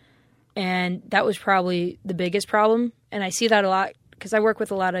lot. And that was probably the biggest problem. And I see that a lot because I work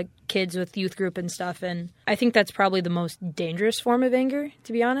with a lot of kids with youth group and stuff. And I think that's probably the most dangerous form of anger,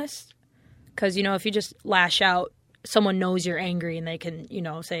 to be honest. Because, if you just lash out, someone knows you're angry and they can,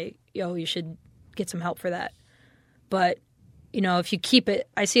 say, yo, you should get some help for that. But, if you keep it,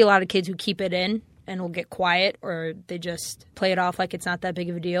 I see a lot of kids who keep it in and will get quiet or they just play it off like it's not that big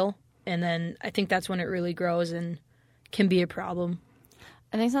of a deal. And then I think that's when it really grows and can be a problem.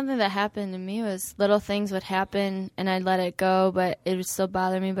 I think something that happened to me was little things would happen and I'd let it go, but it would still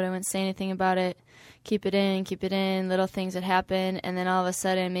bother me, but I wouldn't say anything about it. Keep it in. Little things would happen, and then all of a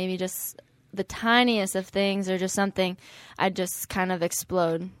sudden, maybe just the tiniest of things or just something, I'd just kind of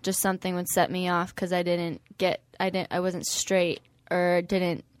explode. Just something would set me off because I wasn't straight or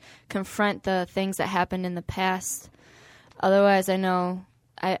didn't confront the things that happened in the past. Otherwise, I know,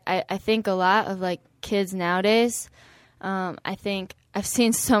 I think a lot of like kids nowadays. I think I've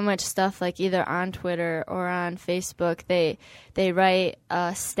seen so much stuff like either on Twitter or on Facebook. They write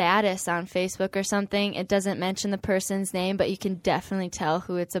a status on Facebook or something. It doesn't mention the person's name, but you can definitely tell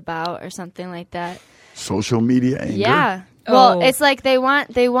who it's about or something like that. Social media anger? Yeah. Well, it's like they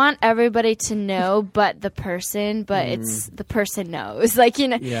want everybody to know but the person, but it's the person knows. Like,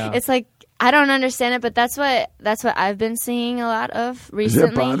 It's like I don't understand it, but that's what I've been seeing a lot of recently.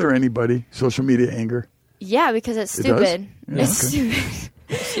 Does that bother anybody? Social media anger? Yeah, because it's stupid. It's stupid.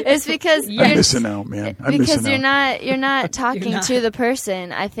 It's because I'm missing out, man. Because you're not talking to the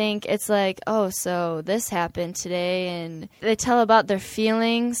person. I think it's like, oh, so this happened today, and they tell about their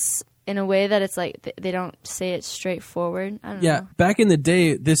feelings in a way that it's like they don't say it straightforward. I don't know. Back in the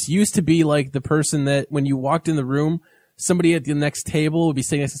day, this used to be like the person that when you walked in the room, somebody at the next table would be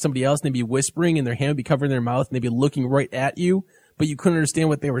sitting next to somebody else, and they'd be whispering, and their hand would be covering their mouth, and they'd be looking right at you. But you couldn't understand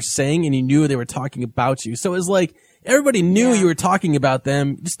what they were saying, and you knew they were talking about you. So it was like everybody knew you were talking about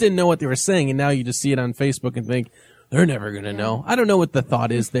them, just didn't know what they were saying, and now you just see it on Facebook and think, they're never going to know. I don't know what the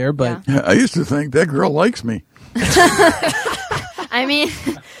thought is there, but... Yeah, I used to think, that girl likes me. I mean,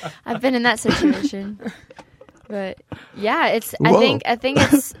 I've been in that situation. But, yeah,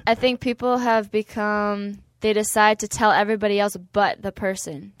 I think people have become... They decide to tell everybody else but the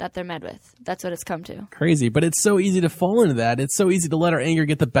person that they're met with. That's what it's come to. Crazy, but it's so easy to fall into that. It's so easy to let our anger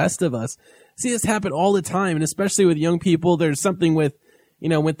get the best of us. See this happen all the time, and especially with young people, there's something with,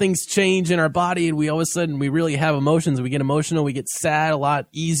 when things change in our body and we all of a sudden we really have emotions, we get emotional, we get sad a lot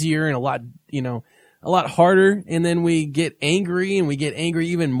easier and a lot, a lot harder, and then we get angry, and we get angry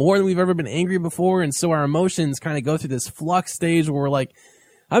even more than we've ever been angry before, and so our emotions kind of go through this flux stage where we're like,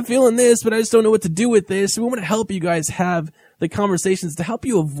 I'm feeling this, but I just don't know what to do with this. And we want to help you guys have the conversations to help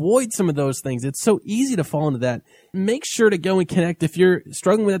you avoid some of those things. It's so easy to fall into that. Make sure to go and connect. If you're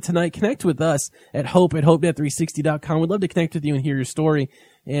struggling with it tonight, connect with us at hope@hopenet360.com. We'd love to connect with you and hear your story.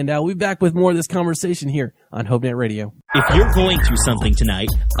 And we'll be back with more of this conversation here on HopeNet Radio. If you're going through something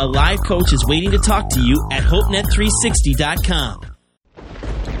tonight, a live coach is waiting to talk to you at hopenet360.com.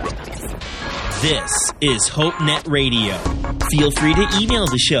 This is HopeNet Radio. Feel free to email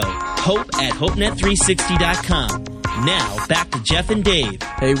the show, hope@hopenet360.com. Now, back to Jeff and Dave.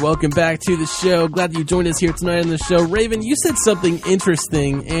 Hey, welcome back to the show. Glad that you joined us here tonight on the show. Raven, you said something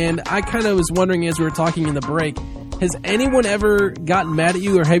interesting, and I kind of was wondering as we were talking in the break, has anyone ever gotten mad at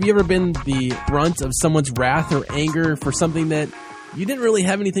you, or have you ever been the brunt of someone's wrath or anger for something that you didn't really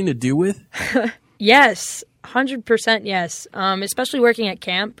have anything to do with? Yes, 100% yes, especially working at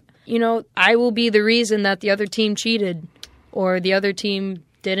camp. You know, I will be the reason that the other team cheated or the other team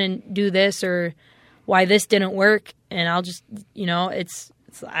didn't do this or why this didn't work. And I'll just, you know,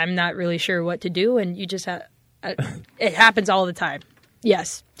 I'm not really sure what to do. And you just have, it happens all the time.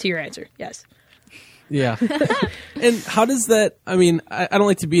 Yes, to your answer. Yes. Yeah. And how does that, I mean, I don't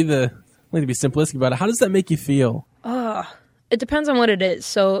like to be simplistic about it. How does that make you feel? It depends on what it is.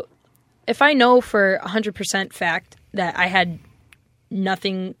 So if I know for 100% fact that I had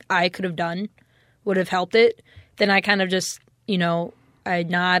nothing I could have done would have helped it, then I kind of just, you know, I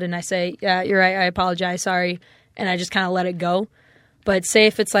nod and I say, yeah, you're right, I apologize, sorry, and I just kind of let it go. But say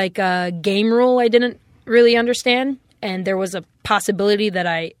if it's like a game rule I didn't really understand and there was a possibility that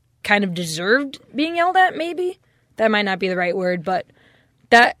I kind of deserved being yelled at, maybe, that might not be the right word, but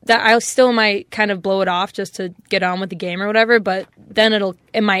that I still might kind of blow it off just to get on with the game or whatever, but then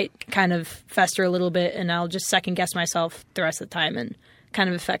it might kind of fester a little bit and I'll just second guess myself the rest of the time and kind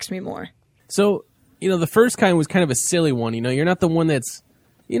of affects me more. So, you know, the first kind was kind of a silly one. You know, you're not the one that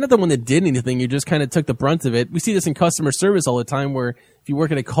did anything. You just kind of took the brunt of it. We see this in customer service all the time where if you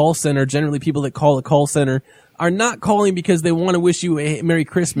work at a call center, generally people that call a call center are not calling because they want to wish you a Merry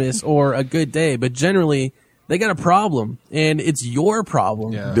Christmas or a good day, but generally they got a problem, and it's your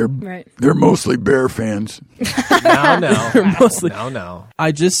problem. Yeah. They're mostly Bear fans. No.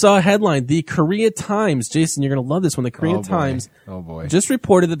 I just saw a headline. The Korea Times, Jason, you're going to love this one. The Korea Times just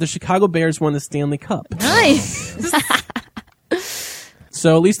reported that the Chicago Bears won the Stanley Cup. Nice.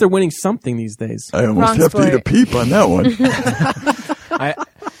 So at least they're winning something these days. I almost have to eat a peep on that one.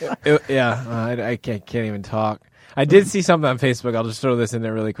 I can't even talk. I did see something on Facebook. I'll just throw this in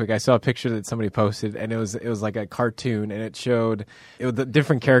there really quick. I saw a picture that somebody posted, and it was like a cartoon, and it showed the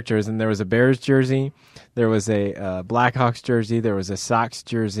different characters. And there was a Bears jersey, there was a Blackhawks jersey, there was a Sox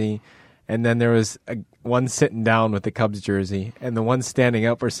jersey, and then there was one sitting down with the Cubs jersey, and the one standing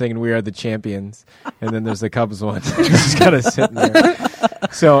up were singing "We Are the Champions," and then there's the Cubs one, just kind of sitting there.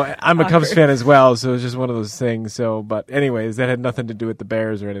 So I'm a Cubs fan as well, so it's just one of those things. So, but anyways, that had nothing to do with the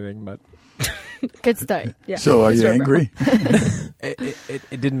Bears or anything, but. Good start. Yeah. So are you angry? It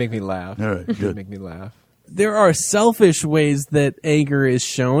didn't make me laugh. All right, good. It didn't make me laugh. There are selfish ways that anger is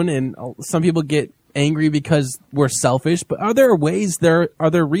shown, and some people get angry because we're selfish, but are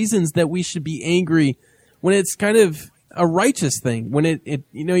there reasons that we should be angry when it's kind of a righteous thing? When it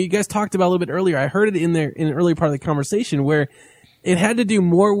you know, you guys talked about a little bit earlier, I heard it in an earlier part of the conversation where it had to do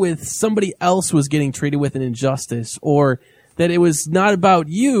more with somebody else was getting treated with an injustice, or that it was not about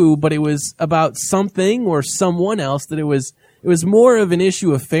you, but it was about something or someone else, that it was more of an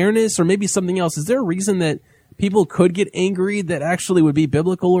issue of fairness or maybe something else. Is there a reason that people could get angry that actually would be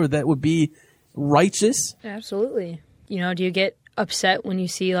biblical or that would be righteous? Absolutely. You know, do you get upset when you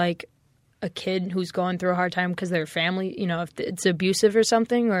see like a kid who's going through a hard time because their family, you know, if it's abusive or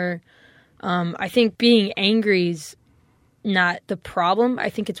something? Or I think being angry is not the problem. I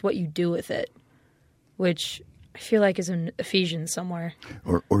think it's what you do with it, which I feel like is in Ephesians somewhere.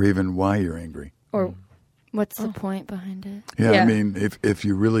 Or even why you're angry. Or what's the point behind it? Yeah, I mean, if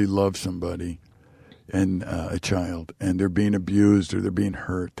you really love somebody and a child and they're being abused or they're being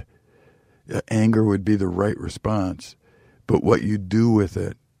hurt, anger would be the right response. But what you do with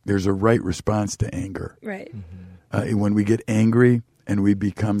it, there's a right response to anger. Right. Mm-hmm. When we get angry and we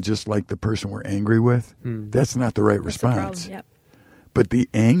become just like the person we're angry with, that's not the right response. Yep. But the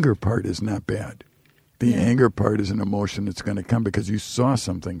anger part is not bad. The anger part is an emotion that's going to come because you saw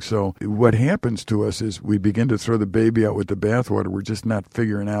something. So what happens to us is we begin to throw the baby out with the bathwater. We're just not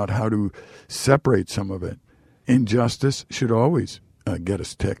figuring out how to separate some of it. Injustice should always get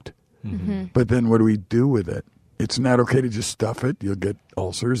us ticked. Mm-hmm. But then what do we do with it? it's not okay to just stuff it. You'll get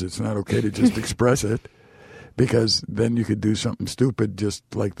ulcers. It's not okay to just express it, because then you could do something stupid just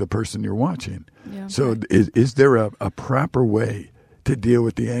like the person you're watching. Yeah. So is there a proper way to deal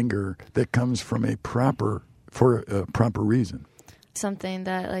with the anger that comes from for a proper reason? Something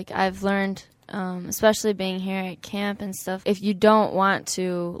that like I've learned, especially being here at camp and stuff, if you don't want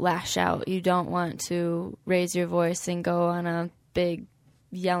to lash out, you don't want to raise your voice and go on a big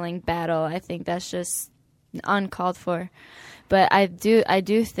yelling battle, I think that's just uncalled for. But I do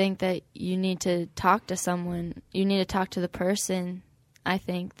think that you need to talk to someone. You need to talk to the person, I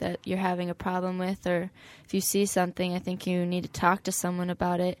think, that you're having a problem with, or if you see something, I think you need to talk to someone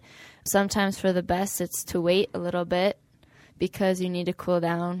about it. Sometimes for the best, it's to wait a little bit because you need to cool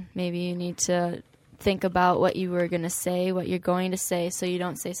down. Maybe you need to think about what you were going to say, what you're going to say, so you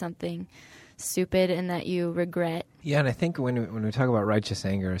don't say something stupid and that you regret. Yeah, and I think when we talk about righteous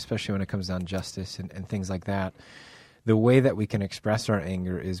anger, especially when it comes down to justice and things like that, the way that we can express our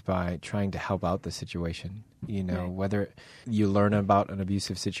anger is by trying to help out the situation. Whether you learn about an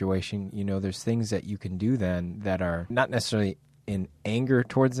abusive situation, there's things that you can do then that are not necessarily in anger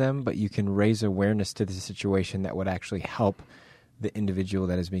towards them, but you can raise awareness to the situation that would actually help the individual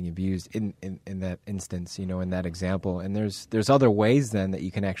that is being abused in that instance, in that example. And there's other ways then that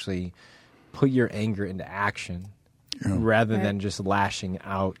you can actually put your anger into action rather than just lashing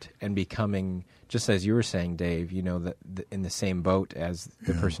out and becoming, just as you were saying, Dave, in the same boat as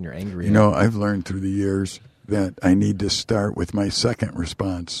the person you're angry at. I've learned through the years that I need to start with my second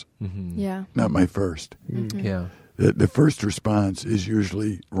response, not my first. Mm-hmm. Yeah. The first response is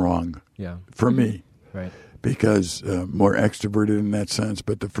usually wrong for me, right? Because more extroverted in that sense,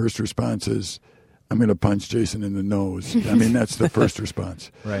 but the first response is, I'm going to punch Jason in the nose. I mean, that's the first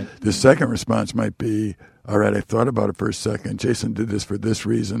response. Right. The second response might be, all right, I thought about it for a second. Jason did this for this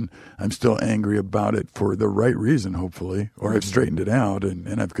reason. I'm still angry about it for the right reason, hopefully, or I've straightened it out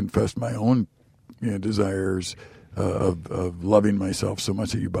and I've confessed my own desires of loving myself so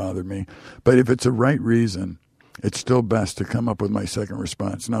much that you bother me. But if it's a right reason, it's still best to come up with my second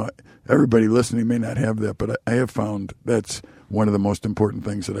response. Now, everybody listening may not have that, but I have found that's one of the most important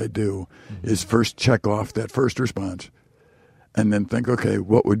things that I do is first check off that first response and then think, okay,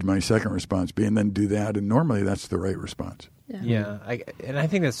 what would my second response be? And then do that. And normally that's the right response. Yeah. I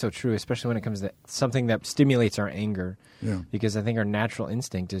think that's so true, especially when it comes to something that stimulates our anger. Yeah. Because I think our natural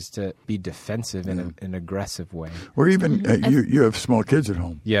instinct is to be defensive in an aggressive way. Or even you have small kids at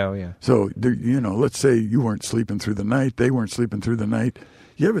home. Yeah. So, let's say you weren't sleeping through the night. They weren't sleeping through the night.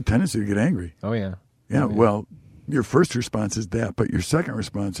 You have a tendency to get angry. Oh, yeah. Yeah, well, your first response is that, but your second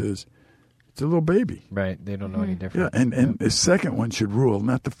response is, it's a little baby. Right. They don't know any different. Yeah, and the second one should rule,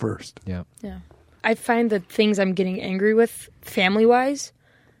 not the first. Yeah. Yeah. I find the things I'm getting angry with family-wise.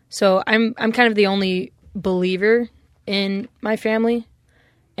 So I'm kind of the only believer in my family.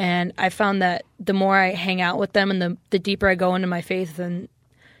 And I found that the more I hang out with them and the deeper I go into my faith and,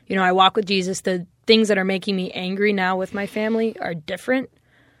 I walk with Jesus, the things that are making me angry now with my family are different.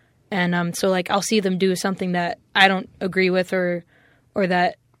 And so, I'll see them do something that I don't agree with or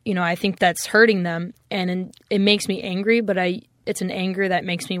that, I think that's hurting them. And it makes me angry, but it's an anger that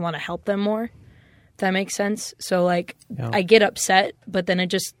makes me want to help them more. If that makes sense. So, I get upset, but then it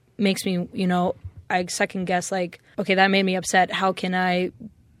just makes me, I second guess, okay, that made me upset. How can I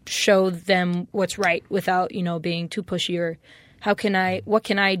show them what's right without, being too pushy? Or what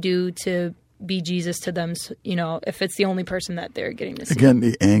can I do to be Jesus to them, if it's the only person that they're getting to see. Again,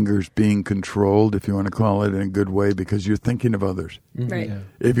 the anger's being controlled, if you want to call it, in a good way, because you're thinking of others. Mm-hmm. Right. Yeah.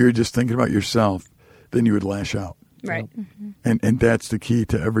 If you're just thinking about yourself, then you would lash out. Right. Mm-hmm. And that's the key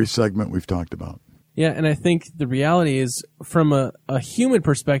to every segment we've talked about. Yeah, and I think the reality is, from a human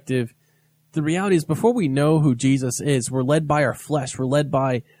perspective, the reality is before we know who Jesus is, we're led by our flesh. We're led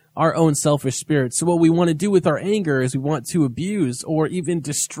by our own selfish spirit. So what we want to do with our anger is we want to abuse or even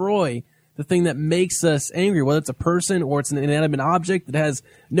destroy the thing that makes us angry, whether it's a person or it's an inanimate object that has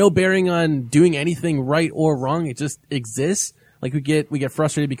no bearing on doing anything right or wrong. It just exists. Like we get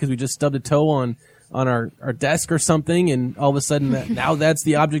frustrated because we just stubbed a toe on our desk or something, and all of a sudden now that's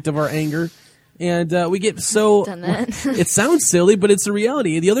the object of our anger. And we get so... Done that. It sounds silly, but it's a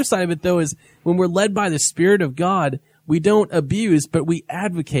reality. The other side of it, though, is when we're led by the Spirit of God, we don't abuse, but we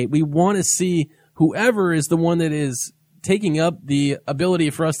advocate. We want to see whoever is the one that is taking up the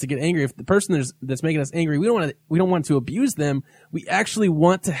ability for us to get angry. If the person that's making us angry, we don't want to abuse them. We actually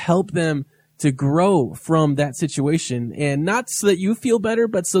want to help them to grow from that situation, and not so that you feel better,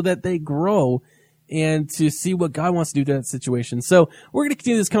 but so that they grow and to see what God wants to do in that situation. So we're going to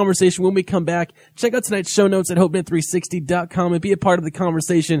continue this conversation when we come back. Check out tonight's show notes at HopeNet360.com and be a part of the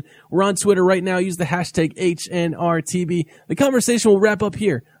conversation. We're on Twitter right now. Use the hashtag HNRTB. The conversation will wrap up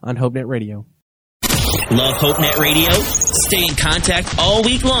here on HopeNet Radio. Love HopeNet Radio? Stay in contact all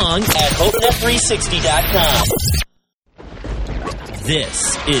week long at HopeNet360.com.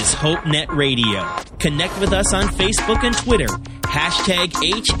 This is HopeNet Radio. Connect with us on Facebook and Twitter. Hashtag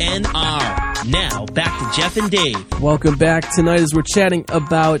HNR. Now, back to Jeff and Dave. Welcome back tonight as we're chatting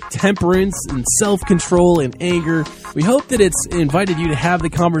about temperance and self-control and anger. We hope that it's invited you to have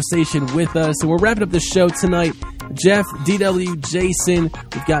the conversation with us. And we're wrapping up the show tonight. Jeff, DW, Jason,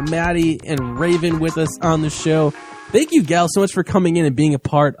 we've got Maddie and Raven with us on the show. Thank you, Gal, so much for coming in and being a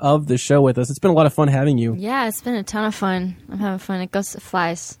part of the show with us. It's been a lot of fun having you. Yeah, it's been a ton of fun. I'm having fun. It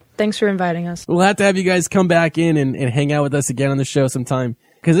flies. Thanks for inviting us. We'll have to have you guys come back in and hang out with us again on the show sometime.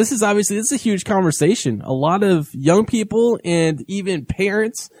 Because this is a huge conversation. A lot of young people and even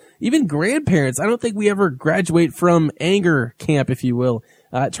parents, even grandparents, I don't think we ever graduate from anger camp, if you will,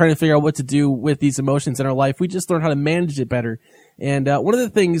 trying to figure out what to do with these emotions in our life. We just learn how to manage it better. And one of the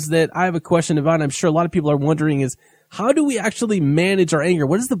things that I have a question about, and I'm sure a lot of people are wondering, is how do we actually manage our anger?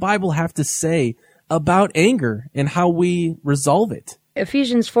 What does the Bible have to say about anger and how we resolve it?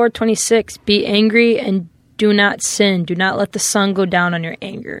 Ephesians 4:26, be angry and do not sin. Do not let the sun go down on your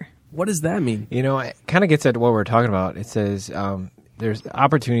anger. What does that mean? You know, it kind of gets at what we're talking about. It says there's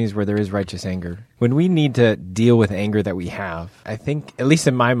opportunities where there is righteous anger. When we need to deal with anger that we have, I think, at least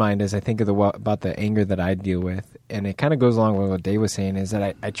in my mind, as I think of about the anger that I deal with, and it kind of goes along with what Dave was saying, is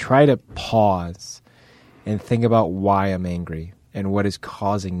that I try to pause and think about why I'm angry and what is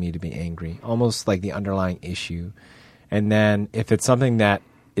causing me to be angry, almost like the underlying issue. And then if it's something that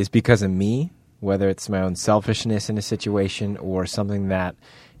is because of me, whether it's my own selfishness in a situation or something that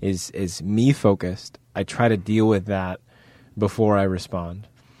is me focused, I try to deal with that before I respond.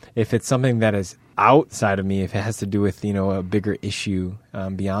 If it's something that is outside of me, if it has to do with, a bigger issue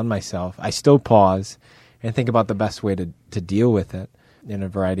beyond myself, I still pause and think about the best way to deal with it in a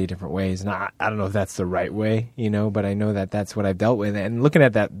variety of different ways. And I don't know if that's the right way, but I know that that's what I've dealt with. And looking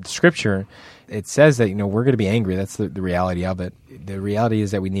at that scripture, it says that, we're going to be angry. That's the reality of it. The reality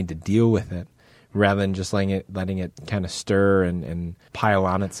is that we need to deal with it rather than just letting it kind of stir and pile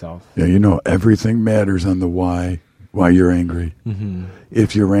on itself. Yeah, everything matters on the why you're angry. Mm-hmm.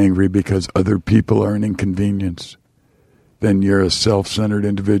 If you're angry because other people are an inconvenience, then you're a self-centered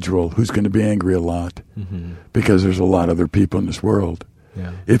individual who's going to be angry a lot because there's a lot of other people in this world.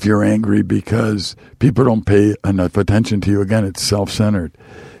 Yeah. If you're angry because people don't pay enough attention to you, again, it's self-centered.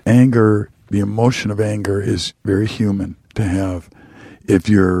 Anger, the emotion of anger is very human to have. If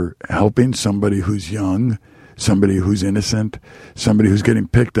you're helping somebody who's young, somebody who's innocent, somebody who's getting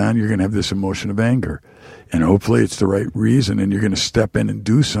picked on, you're going to have this emotion of anger. And hopefully it's the right reason, and you're going to step in and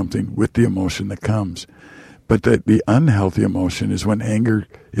do something with the emotion that comes. But the unhealthy emotion is when anger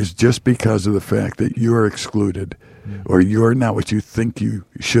is just because of the fact that you are excluded, or you're not what you think you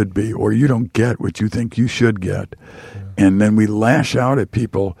should be, or you don't get what you think you should get. And then we lash out at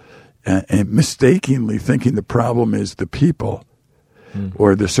people and mistakenly thinking the problem is the people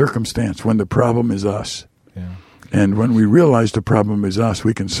or the circumstance when the problem is us. Yeah. And when we realize the problem is us,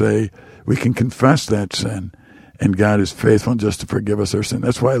 we can confess that sin, and God is faithful and just to forgive us our sin.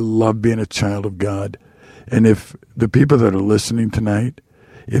 That's why I love being a child of God. And if the people that are listening tonight,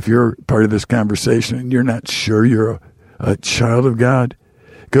 if you're part of this conversation and you're not sure you're a child of God,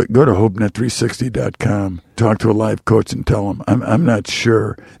 go to HopeNet360.com, talk to a life coach and tell them, I'm not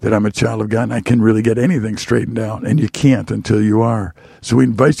sure that I'm a child of God and I can really get anything straightened out. And you can't until you are. So we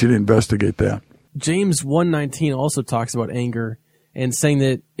invite you to investigate that. James 1:19 also talks about anger and saying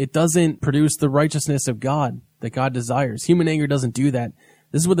that it doesn't produce the righteousness of God that God desires. Human anger doesn't do that.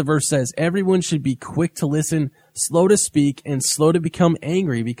 This is what the verse says. Everyone should be quick to listen, slow to speak, and slow to become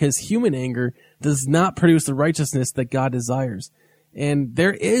angry, because human anger does not produce the righteousness that God desires. And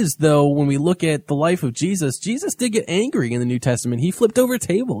there is, though, when we look at the life of Jesus, Jesus did get angry in the New Testament. He flipped over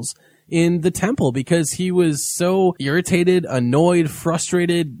tables in the temple because he was so irritated, annoyed,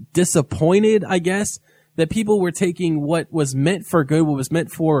 frustrated, disappointed, I guess, that people were taking what was meant for good, what was meant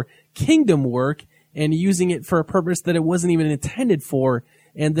for kingdom work, and using it for a purpose that it wasn't even intended for,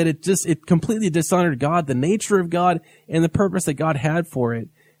 and that it completely dishonored God, the nature of God, and the purpose that God had for it.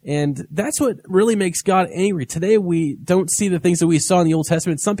 And that's what really makes God angry. Today we don't see the things that we saw in the Old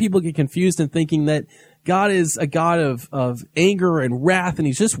Testament. Some people get confused in thinking that God is a God of anger and wrath, and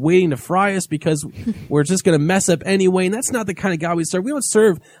he's just waiting to fry us because we're just going to mess up anyway. And that's not the kind of God we serve. We don't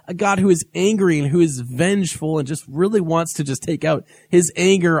serve a God who is angry and who is vengeful and just really wants to just take out his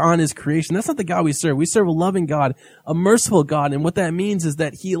anger on his creation. That's not the God we serve. We serve a loving God, a merciful God. And what that means is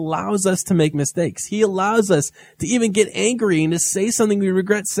that he allows us to make mistakes. He allows us to even get angry and to say something we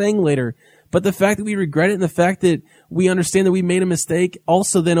regret saying later. But the fact that we regret it and the fact that we understand that we made a mistake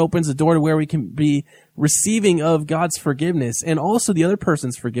also then opens the door to where we can be receiving of God's forgiveness and also the other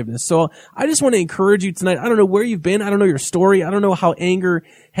person's forgiveness. So I just want to encourage you tonight. I don't know where you've been. I don't know your story. I don't know how anger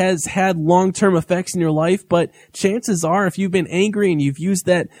has had long-term effects in your life, but chances are if you've been angry and you've used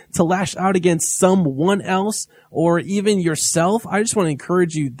that to lash out against someone else or even yourself, I just want to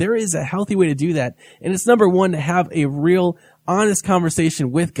encourage you. There is a healthy way to do that. And it's number one, to have a real honest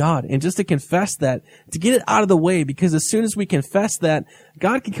conversation with God and just to confess that, to get it out of the way, because as soon as we confess that,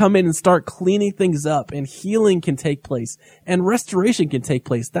 God can come in and start cleaning things up and healing can take place and restoration can take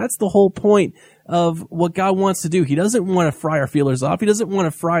place. That's the whole point of what God wants to do. He doesn't want to fry our feelers off. He doesn't want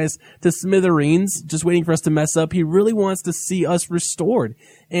to fry us to smithereens, just waiting for us to mess up. He really wants to see us restored,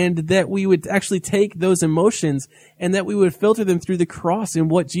 and that we would actually take those emotions and that we would filter them through the cross and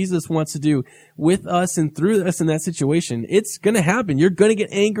what Jesus wants to do with us and through us in that situation. It's going to happen. You're going to get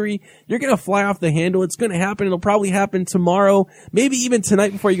angry. You're going to fly off the handle. It's going to happen. It'll probably happen tomorrow, maybe even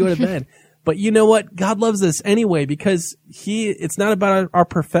tonight before you go to bed. But you know what? God loves us anyway, because it's not about our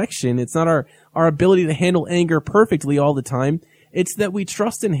perfection. It's not our ability to handle anger perfectly all the time. It's that we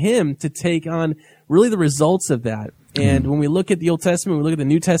trust in him to take on really the results of that. And when we look at the Old Testament, we look at the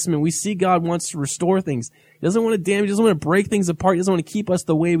New Testament, we see God wants to restore things. He doesn't want to damage, he doesn't want to break things apart. He doesn't want to keep us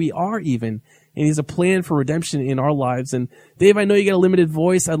the way we are even. And he's a plan for redemption in our lives. And Dave, I know you got a limited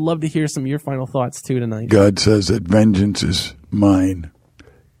voice. I'd love to hear some of your final thoughts too tonight. God says that vengeance is mine.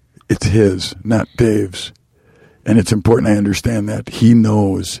 It's his, not Dave's. And it's important I understand that. He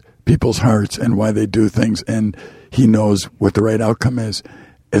knows people's hearts and why they do things, and he knows what the right outcome is.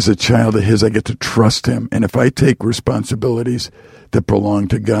 As a child of his, I get to trust him. And if I take responsibilities that belong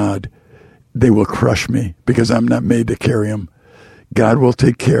to God, they will crush me because I'm not made to carry them. God will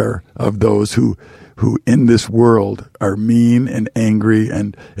take care of those who in this world are mean and angry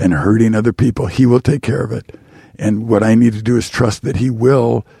and hurting other people. He will take care of it. And what I need to do is trust that he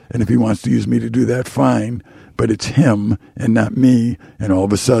will. And if he wants to use me to do that, fine. But it's him and not me. And all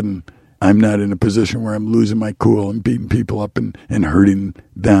of a sudden, I'm not in a position where I'm losing my cool and beating people up and hurting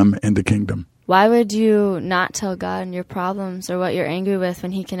them and the kingdom. Why would you not tell God your problems or what you're angry with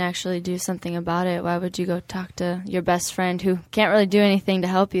when he can actually do something about it? Why would you go talk to your best friend who can't really do anything to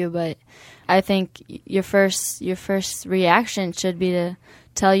help you? But I think your first reaction should be to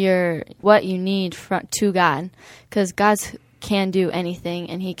tell what you need to God, because God can do anything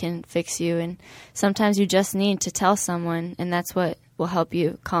and he can fix you. And sometimes you just need to tell someone, and that's what will help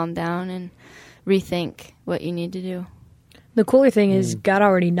you calm down and rethink what you need to do. The cooler thing is God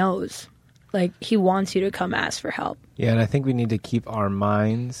already knows. Like, he wants you to come ask for help. Yeah, and I think we need to keep our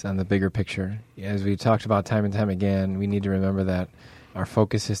minds on the bigger picture. As we've talked about time and time again, we need to remember that our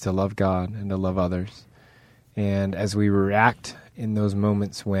focus is to love God and to love others. And as we react in those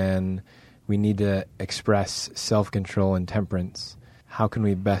moments when we need to express self-control and temperance, how can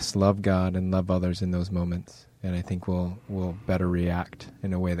we best love God and love others in those moments? And I think we'll better react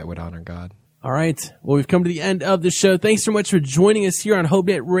in a way that would honor God. All right. Well, we've come to the end of the show. Thanks so much for joining us here on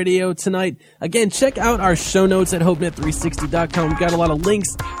HopeNet Radio tonight. Again, check out our show notes at HopeNet360.com. We've got a lot of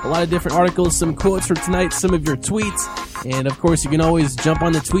links, a lot of different articles, some quotes for tonight, some of your tweets. And, of course, you can always jump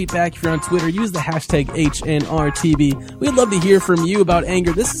on the tweet back if you're on Twitter. Use the hashtag HNRTB. We'd love to hear from you about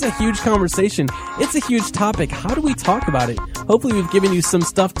anger. This is a huge conversation. It's a huge topic. How do we talk about it? Hopefully we've given you some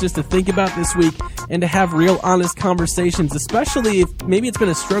stuff just to think about this week and to have real, honest conversations, especially if maybe it's been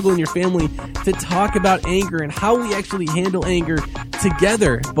a struggle in your family to talk about anger and how we actually handle anger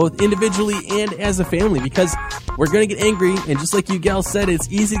together, both individually and as a family, because we're going to get angry, and just like you gals said,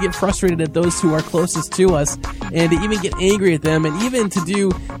 it's easy to get frustrated at those who are closest to us and to even get angry at them, and even to do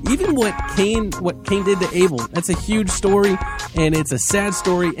what Cain did to Abel. That's a huge story, and it's a sad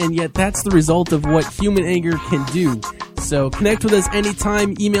story, and yet that's the result of what human anger can do. So connect with us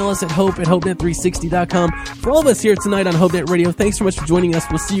anytime. Email us at hope@hopenet360.com. For all of us here tonight on HopeNet Radio, thanks so much for joining us.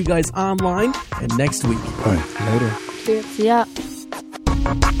 We'll see you guys online and next week. Bye. Later. See ya.